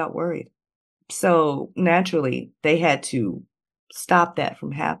white people got worried. So naturally, they had to stop that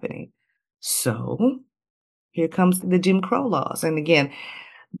from happening. So here comes the Jim Crow laws. And again,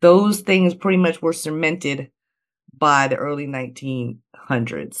 those things pretty much were cemented by the early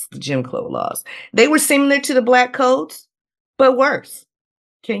 1900s, the Jim Crow laws. They were similar to the Black codes, but worse.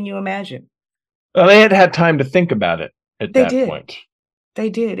 Can you imagine? Well, they had time to think about it at that point. They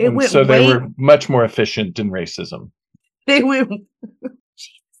did. They were much more efficient in racism. They went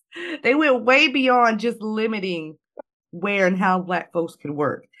way beyond just limiting where and how Black folks could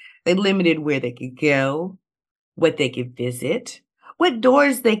work. They limited where they could go, what they could visit, what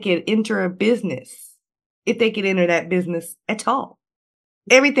doors they could enter a business, if they could enter that business at all.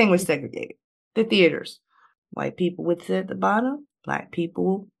 Everything was segregated. The theaters, white people would sit at the bottom. Black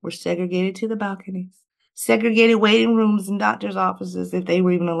people were segregated to the balconies. Segregated waiting rooms in doctors' offices, if they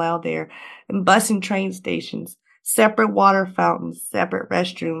were even allowed there, and bus and train stations. Separate water fountains, separate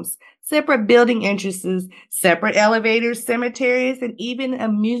restrooms, separate building entrances, separate elevators, cemeteries, and even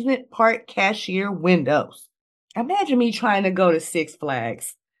amusement park cashier windows. Imagine me trying to go to Six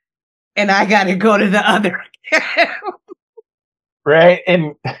Flags, and I got to go to the other. Right,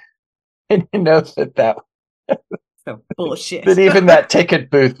 and you know that so bullshit. That even that ticket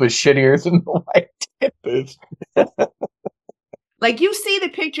booth was shittier than the white ticket booth. Like, you see the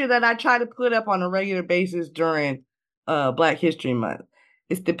picture that I try to put up on a regular basis during Black History Month.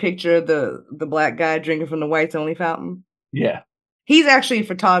 It's the picture of the Black guy drinking from the whites only fountain. Yeah. He's actually a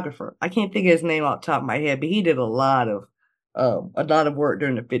photographer. I can't think of his name off the top of my head, but he did a lot of work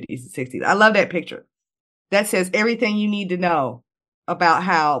during the 50s and 60s. I love that picture. That says everything you need to know about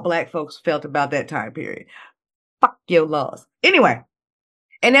how Black folks felt about that time period. Fuck your laws. Anyway,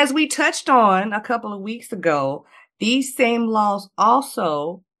 and as we touched on a couple of weeks ago, these same laws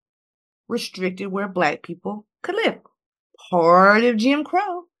also restricted where Black people could live. Part of Jim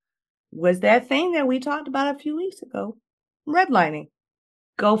Crow was that thing that we talked about a few weeks ago, redlining.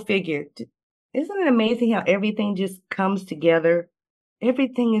 Go figure. Isn't it amazing how everything just comes together?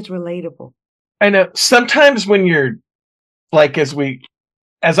 Everything is relatable. I know. Sometimes when you're like, as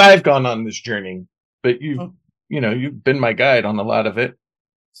I've gone on this journey, but you've been my guide on a lot of it,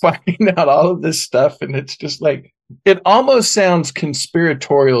 finding out all of this stuff, and it's just like, it almost sounds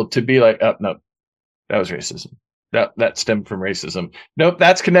conspiratorial to be like, oh no, that was racism. That stemmed from racism. Nope,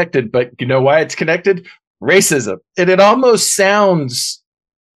 that's connected. But you know why it's connected? Racism. And it almost sounds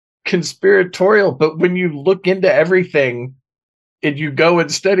conspiratorial, but when you look into everything and you go and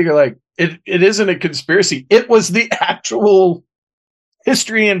study, you're like, it isn't a conspiracy. It was the actual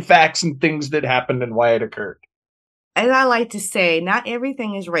history and facts and things that happened and why it occurred. As I like to say, not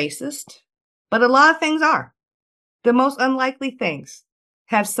everything is racist, but a lot of things are. The most unlikely things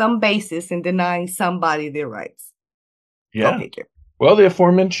have some basis in denying somebody their rights. Yeah. Well, the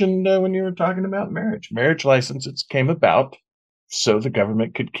aforementioned, when you were talking about marriage licenses came about so the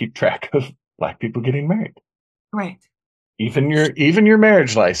government could keep track of Black people getting married. Right. Even your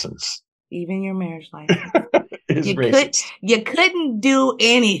marriage license. Even your marriage license. is racist. You couldn't do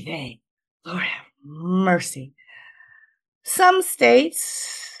anything. Lord have mercy. Some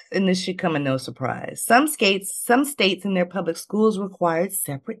states, and this should come as no surprise, some states in their public schools required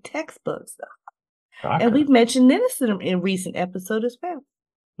separate textbooks. Rocker. And we've mentioned this in recent episodes as well.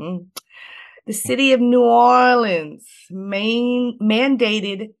 The city of New Orleans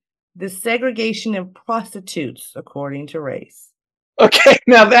mandated the segregation of prostitutes according to race. Okay,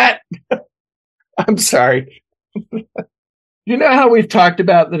 now that I'm sorry. You know how we've talked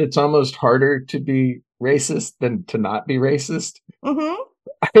about that it's almost harder to be racist than to not be racist? Mm-hmm.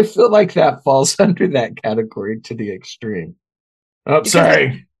 I feel like that falls under that category to the extreme. Oh, Because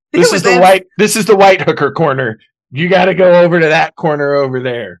sorry. there was This is the white hooker corner. You got to go over to that corner over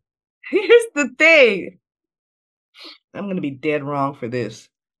there. here's the thing. I'm going to be dead wrong for this.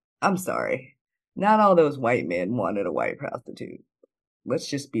 I'm sorry. Not all those white men wanted a white prostitute. Let's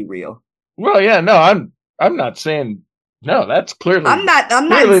just be real. Well, yeah, no, I'm not saying no, that's I'm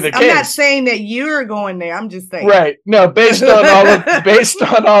clearly the not case. saying that you're going there. I'm just saying. Right. No, based on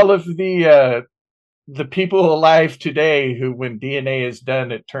all of the people alive today who, when DNA is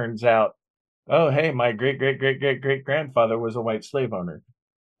done, it turns out, oh, hey, my great great great great great grandfather was a white slave owner.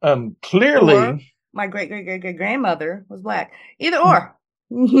 Or Clearly, my great great great great grandmother was black. Either or.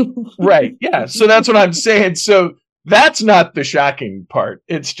 right. Yeah. So that's what I'm saying. So that's not the shocking part.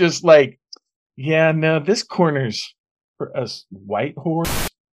 It's just like, yeah, no, this corner's for us white whores.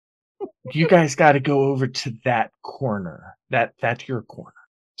 You guys got to go over to that corner. That's your corner.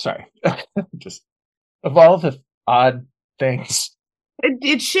 Sorry. Just of all the odd things.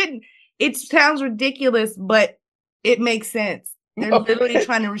 It shouldn't. It sounds ridiculous, but it makes sense. They're literally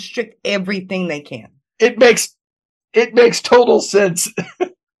trying to restrict everything they can. It makes total sense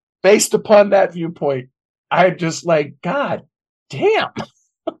based upon that viewpoint. I'm just like, God damn.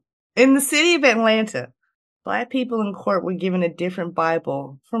 In the city of Atlanta, Black people in court were given a different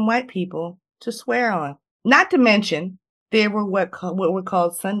Bible from white people to swear on. Not to mention, there were what were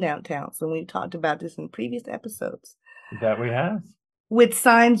called sundown towns, and we've talked about this in previous episodes. That we have. With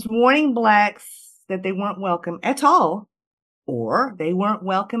signs warning Blacks that they weren't welcome at all, or they weren't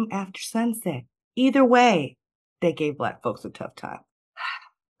welcome after sunset. Either way, they gave Black folks a tough time.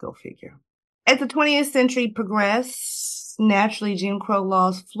 Go figure. As the 20th century progressed, naturally Jim Crow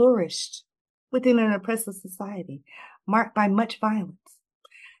laws flourished within an oppressive society marked by much violence.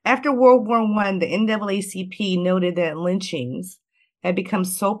 After World War I, the NAACP noted that lynchings had become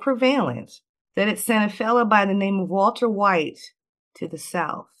so prevalent that it sent a fellow by the name of Walter White to the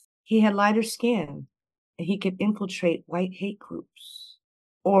South. He had lighter skin, and he could infiltrate white hate groups,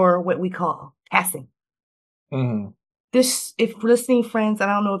 or what we call passing. Mm-hmm. This, if listening friends, I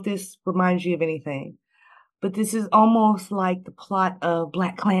don't know if this reminds you of anything, but this is almost like the plot of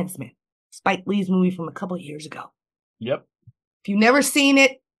Black Klansman, Spike Lee's movie from a couple of years ago. Yep. If you've never seen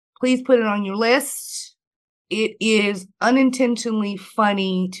it, please put it on your list. It is unintentionally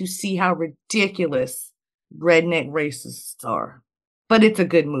funny to see how ridiculous redneck racists are. But it's a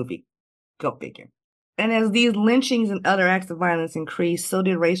good movie. Go figure. And as these lynchings and other acts of violence increased, so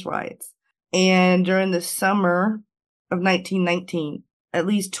did race riots. And during the summer of 1919, at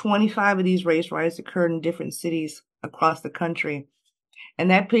least 25 of these race riots occurred in different cities across the country. And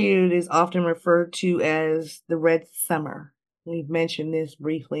that period is often referred to as the Red Summer. We've mentioned this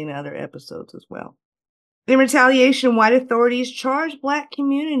briefly in other episodes as well. In retaliation, white authorities charged Black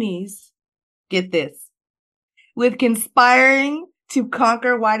communities, get this, with conspiring to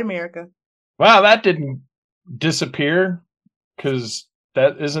conquer white America. Wow, that didn't disappear, because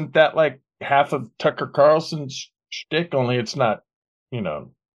that isn't that like half of Tucker Carlson's shtick, only it's not,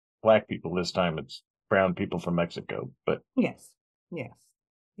 Black people this time, it's brown people from Mexico. But Yes.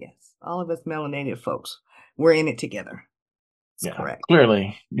 All of us melanated folks, we're in it together. That's correct.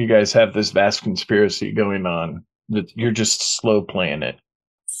 Clearly, you guys have this vast conspiracy going on that you're just slow playing it.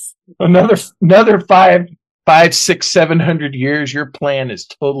 Another 5, 6, 700 years, your plan is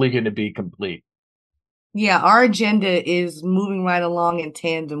totally going to be complete. Yeah, our agenda is moving right along in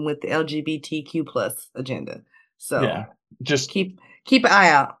tandem with the LGBTQ plus agenda. So yeah, just keep an eye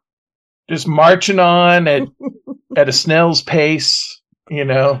out. Just marching on at a snail's pace,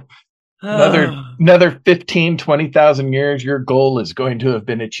 Another 15, 20,000 years, your goal is going to have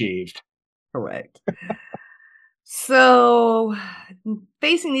been achieved. Correct. So,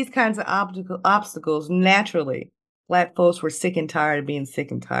 facing these kinds of obstacles, naturally, Black folks were sick and tired of being sick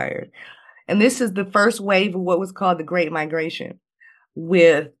and tired. And this is the first wave of what was called the Great Migration,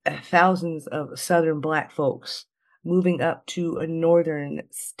 with thousands of Southern Black folks moving up to northern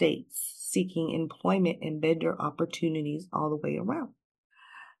states, seeking employment and better opportunities all the way around.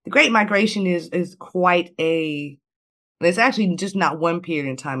 The Great Migration is quite it's actually just not one period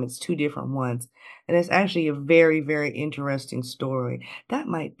in time, it's two different ones. And it's actually a very, very interesting story. That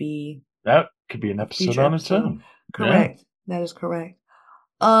could be an episode on its own. Correct. Yeah. That is correct.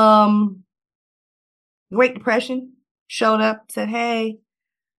 The Great Depression showed up, said, hey,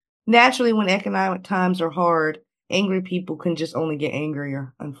 naturally when economic times are hard, angry people can just only get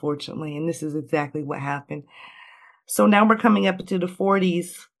angrier, unfortunately. And this is exactly what happened. So now we're coming up into the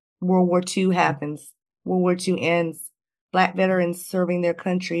 40s. World War II happens. World War II ends. Black veterans serving their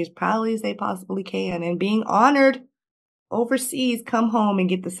country as proudly as they possibly can and being honored overseas, come home and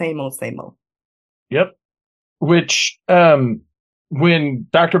get the same old, same old. Yep. Which, when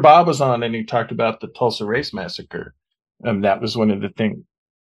Dr. Bob was on and he talked about the Tulsa Race Massacre, that was one of the things,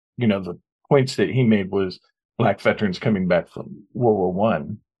 the points that he made was Black veterans coming back from World War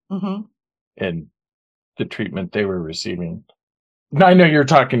One and the treatment they were receiving. Now, I know you're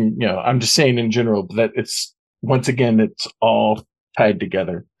talking, I'm just saying in general that it's, once again, it's all tied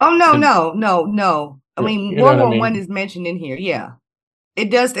together. Oh, no. I mean, you know World what I War mean? One is mentioned in here. Yeah,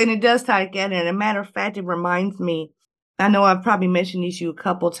 it does. And it does tie together. And a matter of fact, it reminds me, I know I've probably mentioned these to you a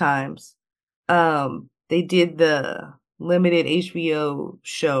couple times. They did the limited HBO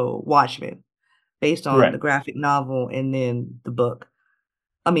show Watchmen based on the graphic novel and then the book.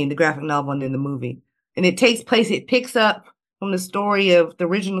 I mean, the graphic novel and then the movie. And it picks up from the story of the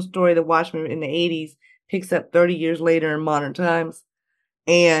original story, The Watchmen in the 80s, picks up 30 years later in modern times.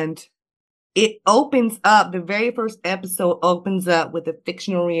 And it opens up, the very first episode opens up with a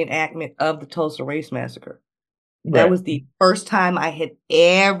fictional reenactment of the Tulsa Race Massacre. That was the first time I had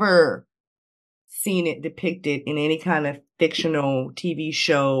ever seen it depicted in any kind of fictional TV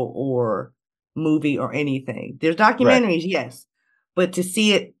show or movie or anything. There's documentaries, yes, but to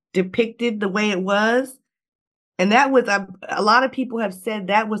see it depicted the way it was, and that was, a lot of people have said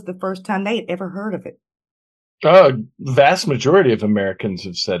that was the first time they had ever heard of it. Oh, vast majority of Americans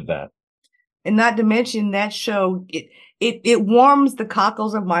have said that. And not to mention that show, it warms the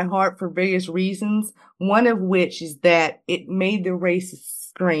cockles of my heart for various reasons. One of which is that it made the racists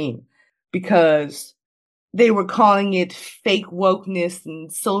scream because they were calling it fake wokeness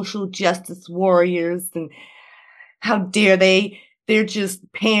and social justice warriors. And how dare they? They're just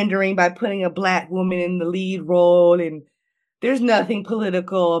pandering by putting a Black woman in the lead role. And there's nothing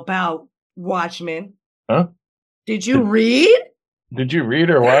political about Watchmen. Huh? Did you read? Did you read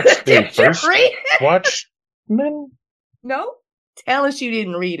or watch the first Watchmen? No? Tell us you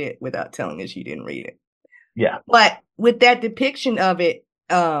didn't read it without telling us you didn't read it. Yeah. But with that depiction of it,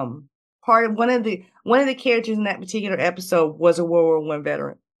 one of the characters in that particular episode was a World War I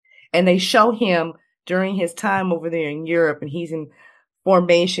veteran. And they show him during his time over there in Europe, and he's in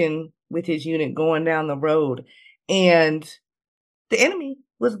formation with his unit going down the road. And the enemy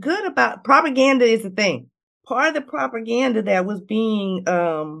was good about propaganda is the thing. Part of the propaganda that was being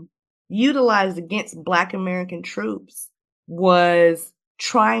utilized against Black American troops was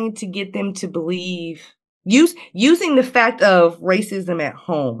trying to get them to believe, using the fact of racism at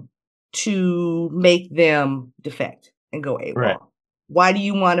home to make them defect and go AWOL. Right. Why do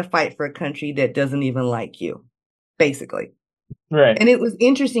you want to fight for a country that doesn't even like you? Basically. Right. And it was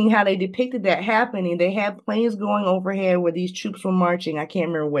interesting how they depicted that happening. They had planes going overhead where these troops were marching. I can't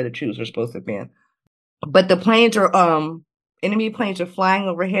remember where the troops were supposed to have been. But the planes are, enemy planes are flying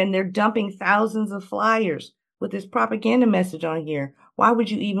overhead and they're dumping thousands of flyers with this propaganda message on here. Why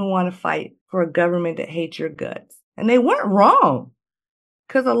would you even want to fight for a government that hates your guts? And they weren't wrong.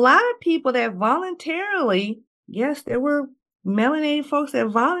 Because a lot of people that voluntarily, yes, there were melanated folks that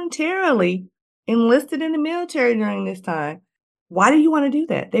voluntarily enlisted in the military during this time. Why do you want to do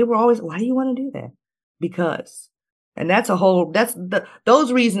that? They were always, why do you want to do that? Because. And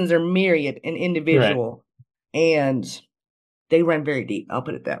those reasons are myriad and individual. Right. And they run very deep. I'll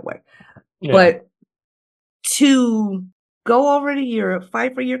put it that way. Yeah. But to go over to Europe,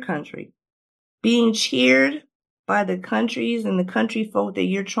 fight for your country, being cheered by the countries and the country folk that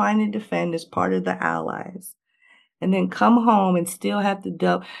you're trying to defend as part of the allies, and then come home and still have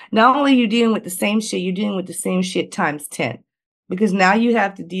to not only are you dealing with the same shit, you're dealing with the same shit times 10. Because now you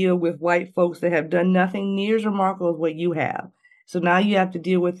have to deal with white folks that have done nothing near as remarkable as what you have. So now you have to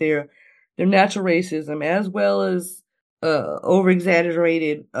deal with their natural racism as well as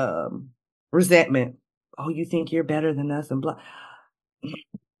over-exaggerated resentment. Oh, you think you're better than us and blah.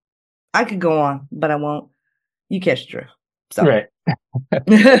 I could go on, but I won't. You catch the drift. So. Right.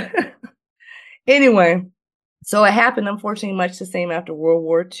 Anyway, so it happened, unfortunately, much the same after World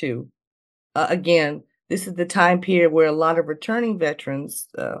War II. Again, this is the time period where a lot of returning veterans,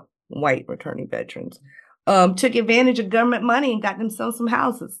 white returning veterans, took advantage of government money and got themselves some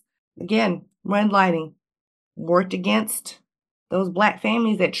houses. Again, redlining worked against those Black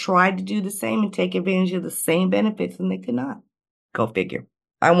families that tried to do the same and take advantage of the same benefits, and they could not. Go figure.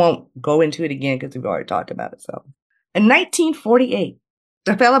 I won't go into it again because we've already talked about it. So, in 1948,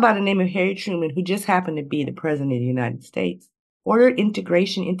 a fellow by the name of Harry Truman, who just happened to be the president of the United States, ordered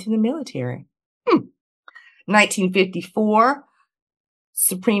integration into the military. 1954,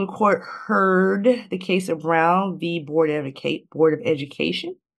 Supreme Court heard the case of Brown v. Board of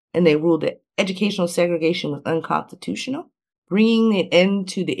Education, and they ruled that educational segregation was unconstitutional, bringing an end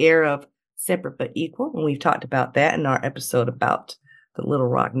to the era of separate but equal. And we've talked about that in our episode about the Little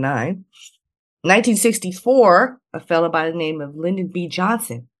Rock Nine. 1964, a fellow by the name of Lyndon B.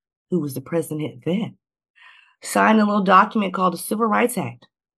 Johnson, who was the president then, signed a little document called the Civil Rights Act,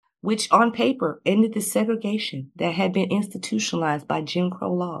 which on paper ended the segregation that had been institutionalized by Jim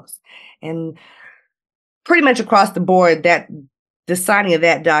Crow laws. And pretty much across the board, that the signing of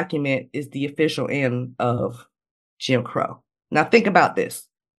that document is the official end of Jim Crow. Now think about this.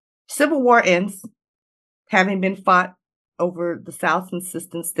 Civil War ends, having been fought over the South's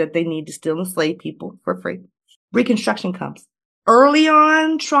insistence that they need to still enslave people for free. Reconstruction comes. Early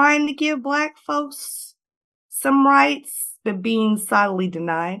on, trying to give Black folks some rights, but being solidly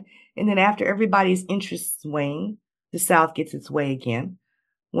denied. And then after everybody's interests wane, the South gets its way again.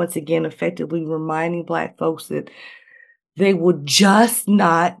 Once again, effectively reminding Black folks that they would just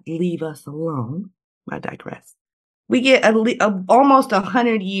not leave us alone. I digress. We get almost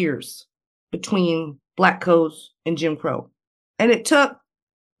 100 years between Black codes and Jim Crow. And it took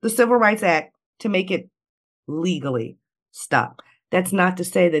the Civil Rights Act to make it legally stop. That's not to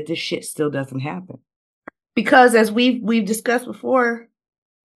say that this shit still doesn't happen. Because as we've discussed before,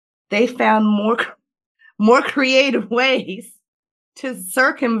 they found more creative ways to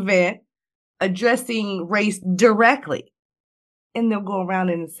circumvent addressing race directly. And they'll go around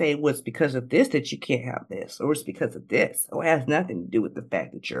and say, well, it's because of this that you can't have this, or it's because of this. Or it has nothing to do with the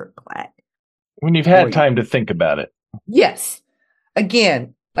fact that you're Black. When you've had time to think about it. Yes.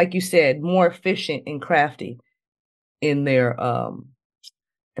 Again, like you said, more efficient and crafty in their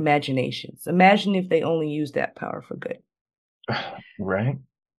imaginations. Imagine if they only used that power for good. Right.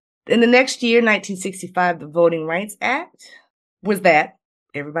 In the next year, 1965, the Voting Rights Act was that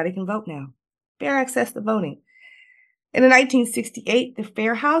everybody can vote now. Fair access to voting. And in 1968, the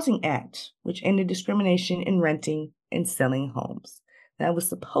Fair Housing Act, which ended discrimination in renting and selling homes. That was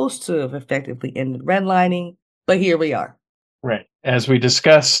supposed to have effectively ended redlining, but here we are. Right. As we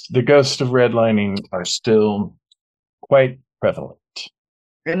discussed, the ghosts of redlining are still quite prevalent.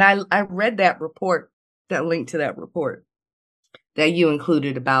 And I read that report, that link to that report that you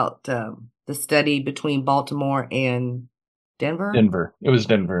included about the study between Baltimore and Denver. It was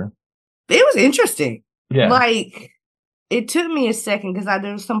Denver. It was interesting. Yeah. Like, it took me a second because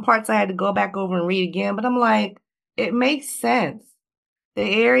there were some parts I had to go back over and read again, but I'm like, it makes sense. The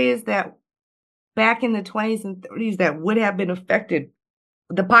areas that back in the 20s and 30s that would have been affected,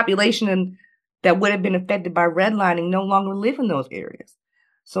 the population that would have been affected by redlining no longer live in those areas.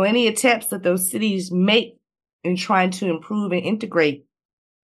 So any attempts that those cities make in trying to improve and integrate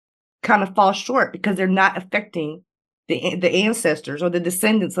kind of fall short because they're not affecting the ancestors or the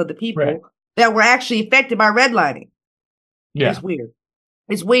descendants of the people that were actually affected by redlining. Yeah. It's weird.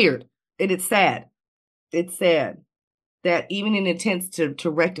 It's weird. And it's sad. It's sad that even in attempts to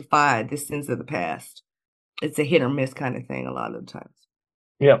rectify the sins of the past, it's a hit or miss kind of thing a lot of the times.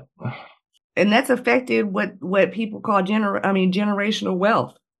 Yep. And that's affected what people call generational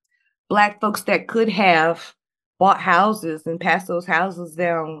wealth. Black folks that could have bought houses and passed those houses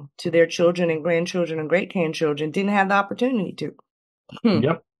down to their children and grandchildren and great-grandchildren didn't have the opportunity to.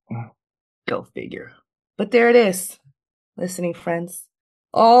 Yep. Go figure. But there it is, listening friends.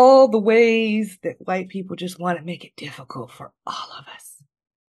 All the ways that white people just want to make it difficult for all of us.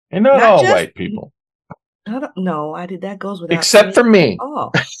 And not all white people. No, that goes without except for me.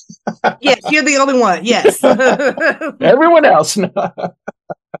 Oh, yes, you're the only one. Yes. Everyone else. No.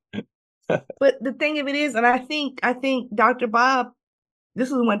 But the thing of it is, and I think Dr. Bob, this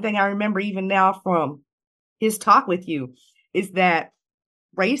is one thing I remember even now from his talk with you, is that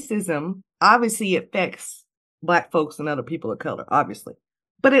racism obviously affects Black folks and other people of color, obviously.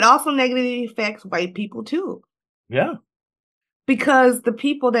 But it also negatively affects white people too. Yeah. Because the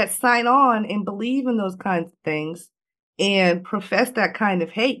people that sign on and believe in those kinds of things and profess that kind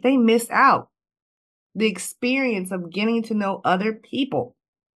of hate, they miss out the experience of getting to know other people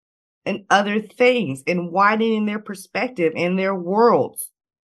and other things and widening their perspective and their worlds.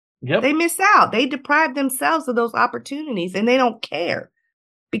 Yep. They miss out. They deprive themselves of those opportunities and they don't care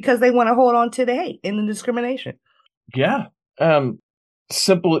because they want to hold on to the hate and the discrimination. Yeah.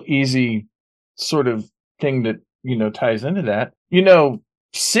 Simple, easy sort of thing that, ties into that.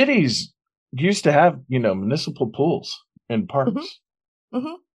 Cities used to have, municipal pools and parks. Mm-hmm.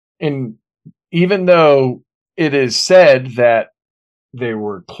 Mm-hmm. And even though it is said that they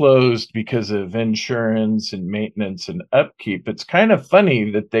were closed because of insurance and maintenance and upkeep, it's kind of funny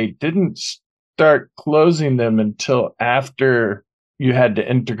that they didn't start closing them until after, you had to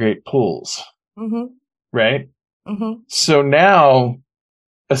integrate pools, right? Mm-hmm. So now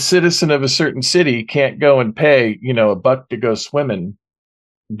a citizen of a certain city can't go and pay, $1 to go swimming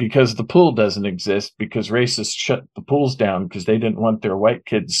because the pool doesn't exist because racists shut the pools down because they didn't want their white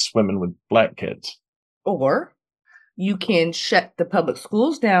kids swimming with black kids. Or you can shut the public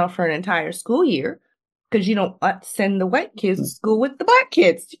schools down for an entire school year because you don't send the white kids to school with the black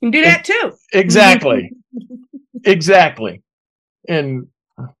kids. You can do that too. Exactly. Exactly. And,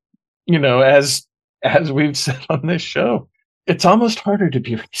 as we've said on this show, it's almost harder to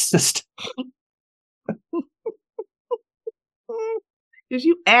be racist. Because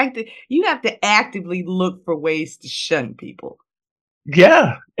you have to actively look for ways to shun people.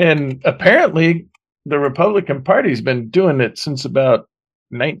 Yeah. And apparently the Republican Party's been doing it since about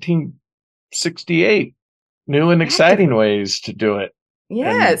 1968. New and exciting ways to do it.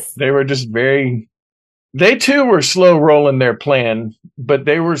 Yes. And they were just they too were slow rolling their plan, but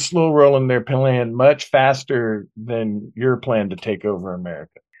they were slow rolling their plan much faster than your plan to take over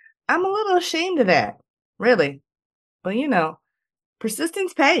America. I'm a little ashamed of that, really. But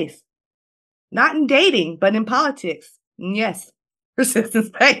persistence pays. Not in dating, but in politics. Yes, persistence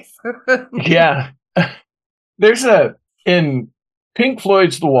pays. Yeah. There's in Pink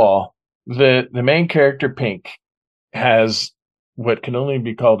Floyd's The Wall, the main character, Pink, has what can only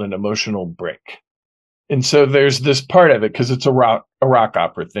be called an emotional break. And so there's this part of it, because it's a rock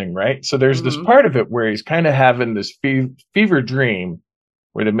opera thing, right? So there's this part of it where he's kind of having this fever dream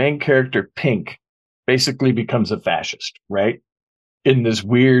where the main character, Pink, basically becomes a fascist, right? In this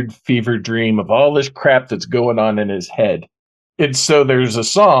weird fever dream of all this crap that's going on in his head. And so there's a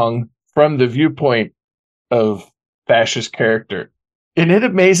song from the viewpoint of fascist character. And it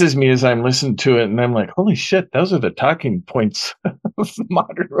amazes me as I'm listening to it, and I'm like, holy shit, those are the talking points of the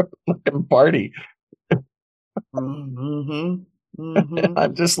modern Republican Party. I'm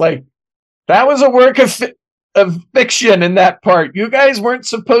just like, that was a work of fiction in that part. You guys weren't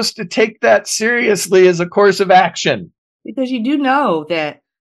supposed to take that seriously as a course of action. Because you do know that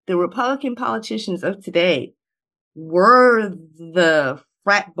the Republican politicians of today were the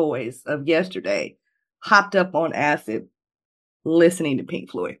frat boys of yesterday, hopped up on acid, listening to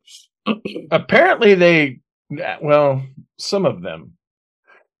Pink Floyd. Apparently some of them,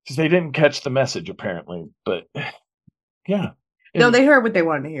 because they didn't catch the message, apparently. But yeah. No, they heard what they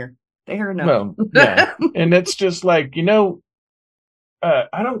wanted to hear. They heard enough. Well, yeah. And it's just like, I don't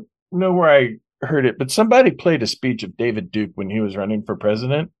know where I heard it, but somebody played a speech of David Duke when he was running for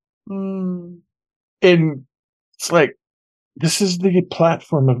president. And it's like, this is the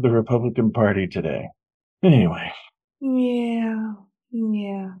platform of the Republican Party today. Anyway. Yeah.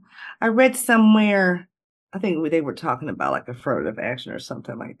 I read somewhere, I think they were talking about like affirmative action or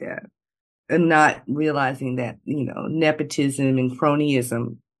something like that. And not realizing that, nepotism and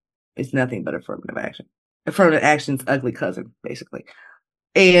cronyism is nothing but affirmative action. Affirmative action's ugly cousin, basically.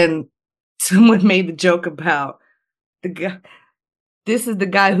 And someone made the joke about the guy. This is the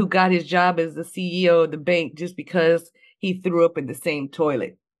guy who got his job as the CEO of the bank just because he threw up in the same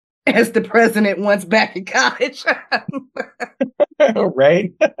toilet as the president once back in college.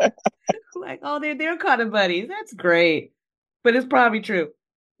 Right? Like, oh, they're kind of buddies. That's great. But it's probably true.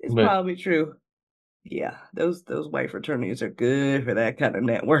 Probably true. Yeah, those white fraternities are good for that kind of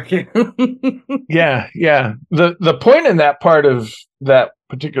networking. Yeah. The point in that part of that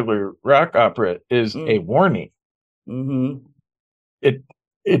particular rock opera is a warning.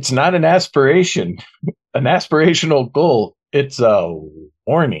 It's not an aspiration, an aspirational goal. It's a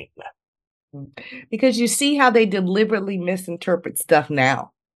warning. Because you see how they deliberately misinterpret stuff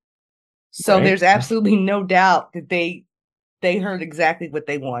now. So there's absolutely no doubt that they heard exactly what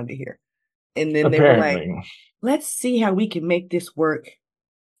they wanted to hear. And then they were like, let's see how we can make this work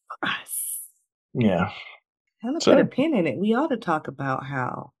for us. Yeah. I'm going to put a pin in it. We ought to talk about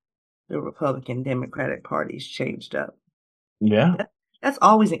how the Republican Democratic parties changed up. Yeah. That's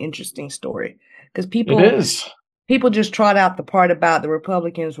always an interesting story. Because people just trot out the part about the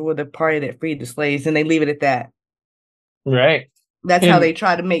Republicans were the party that freed the slaves, and they leave it at that. Right. That's how they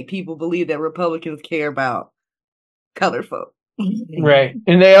try to make people believe that Republicans care about colored folk. Right.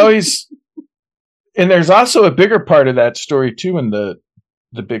 And and there's also a bigger part of that story too, in the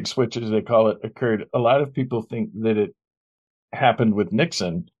big switch, as they call it, occurred. A lot of people think that it happened with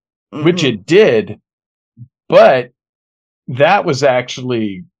Nixon, which it did, but that was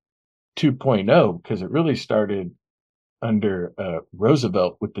actually 2.0, because it really started under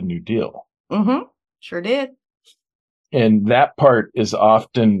Roosevelt with the New Deal. Sure did. And that part is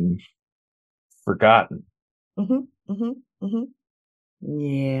often forgotten.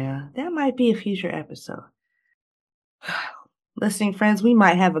 Yeah, that might be a future episode. listening friends, we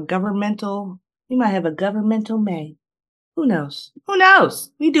might have a governmental May. Who knows? Who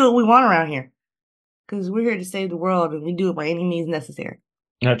knows? We do what we want around here because we're here to save the world and we do it by any means necessary.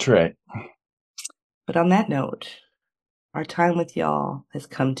 That's right. But on that note, our time with y'all has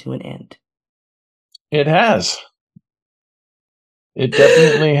come to an end. It has. It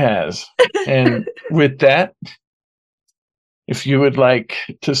definitely has. And with that, if you would like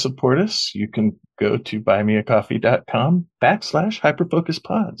to support us, you can go to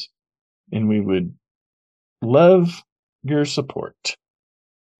buymeacoffee.com/hyperfocuspods. And we would love your support.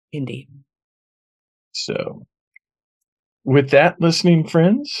 Indeed. So, with that, listening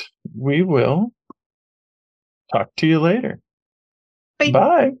friends, we will talk to you later. Bye.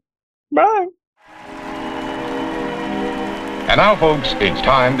 Bye. Bye. And now, folks, it's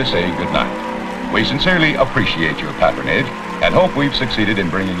time to say goodnight. We sincerely appreciate your patronage and hope we've succeeded in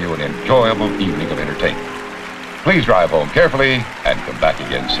bringing you an enjoyable evening of entertainment. Please drive home carefully and come back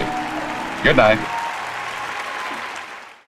again soon. Good night.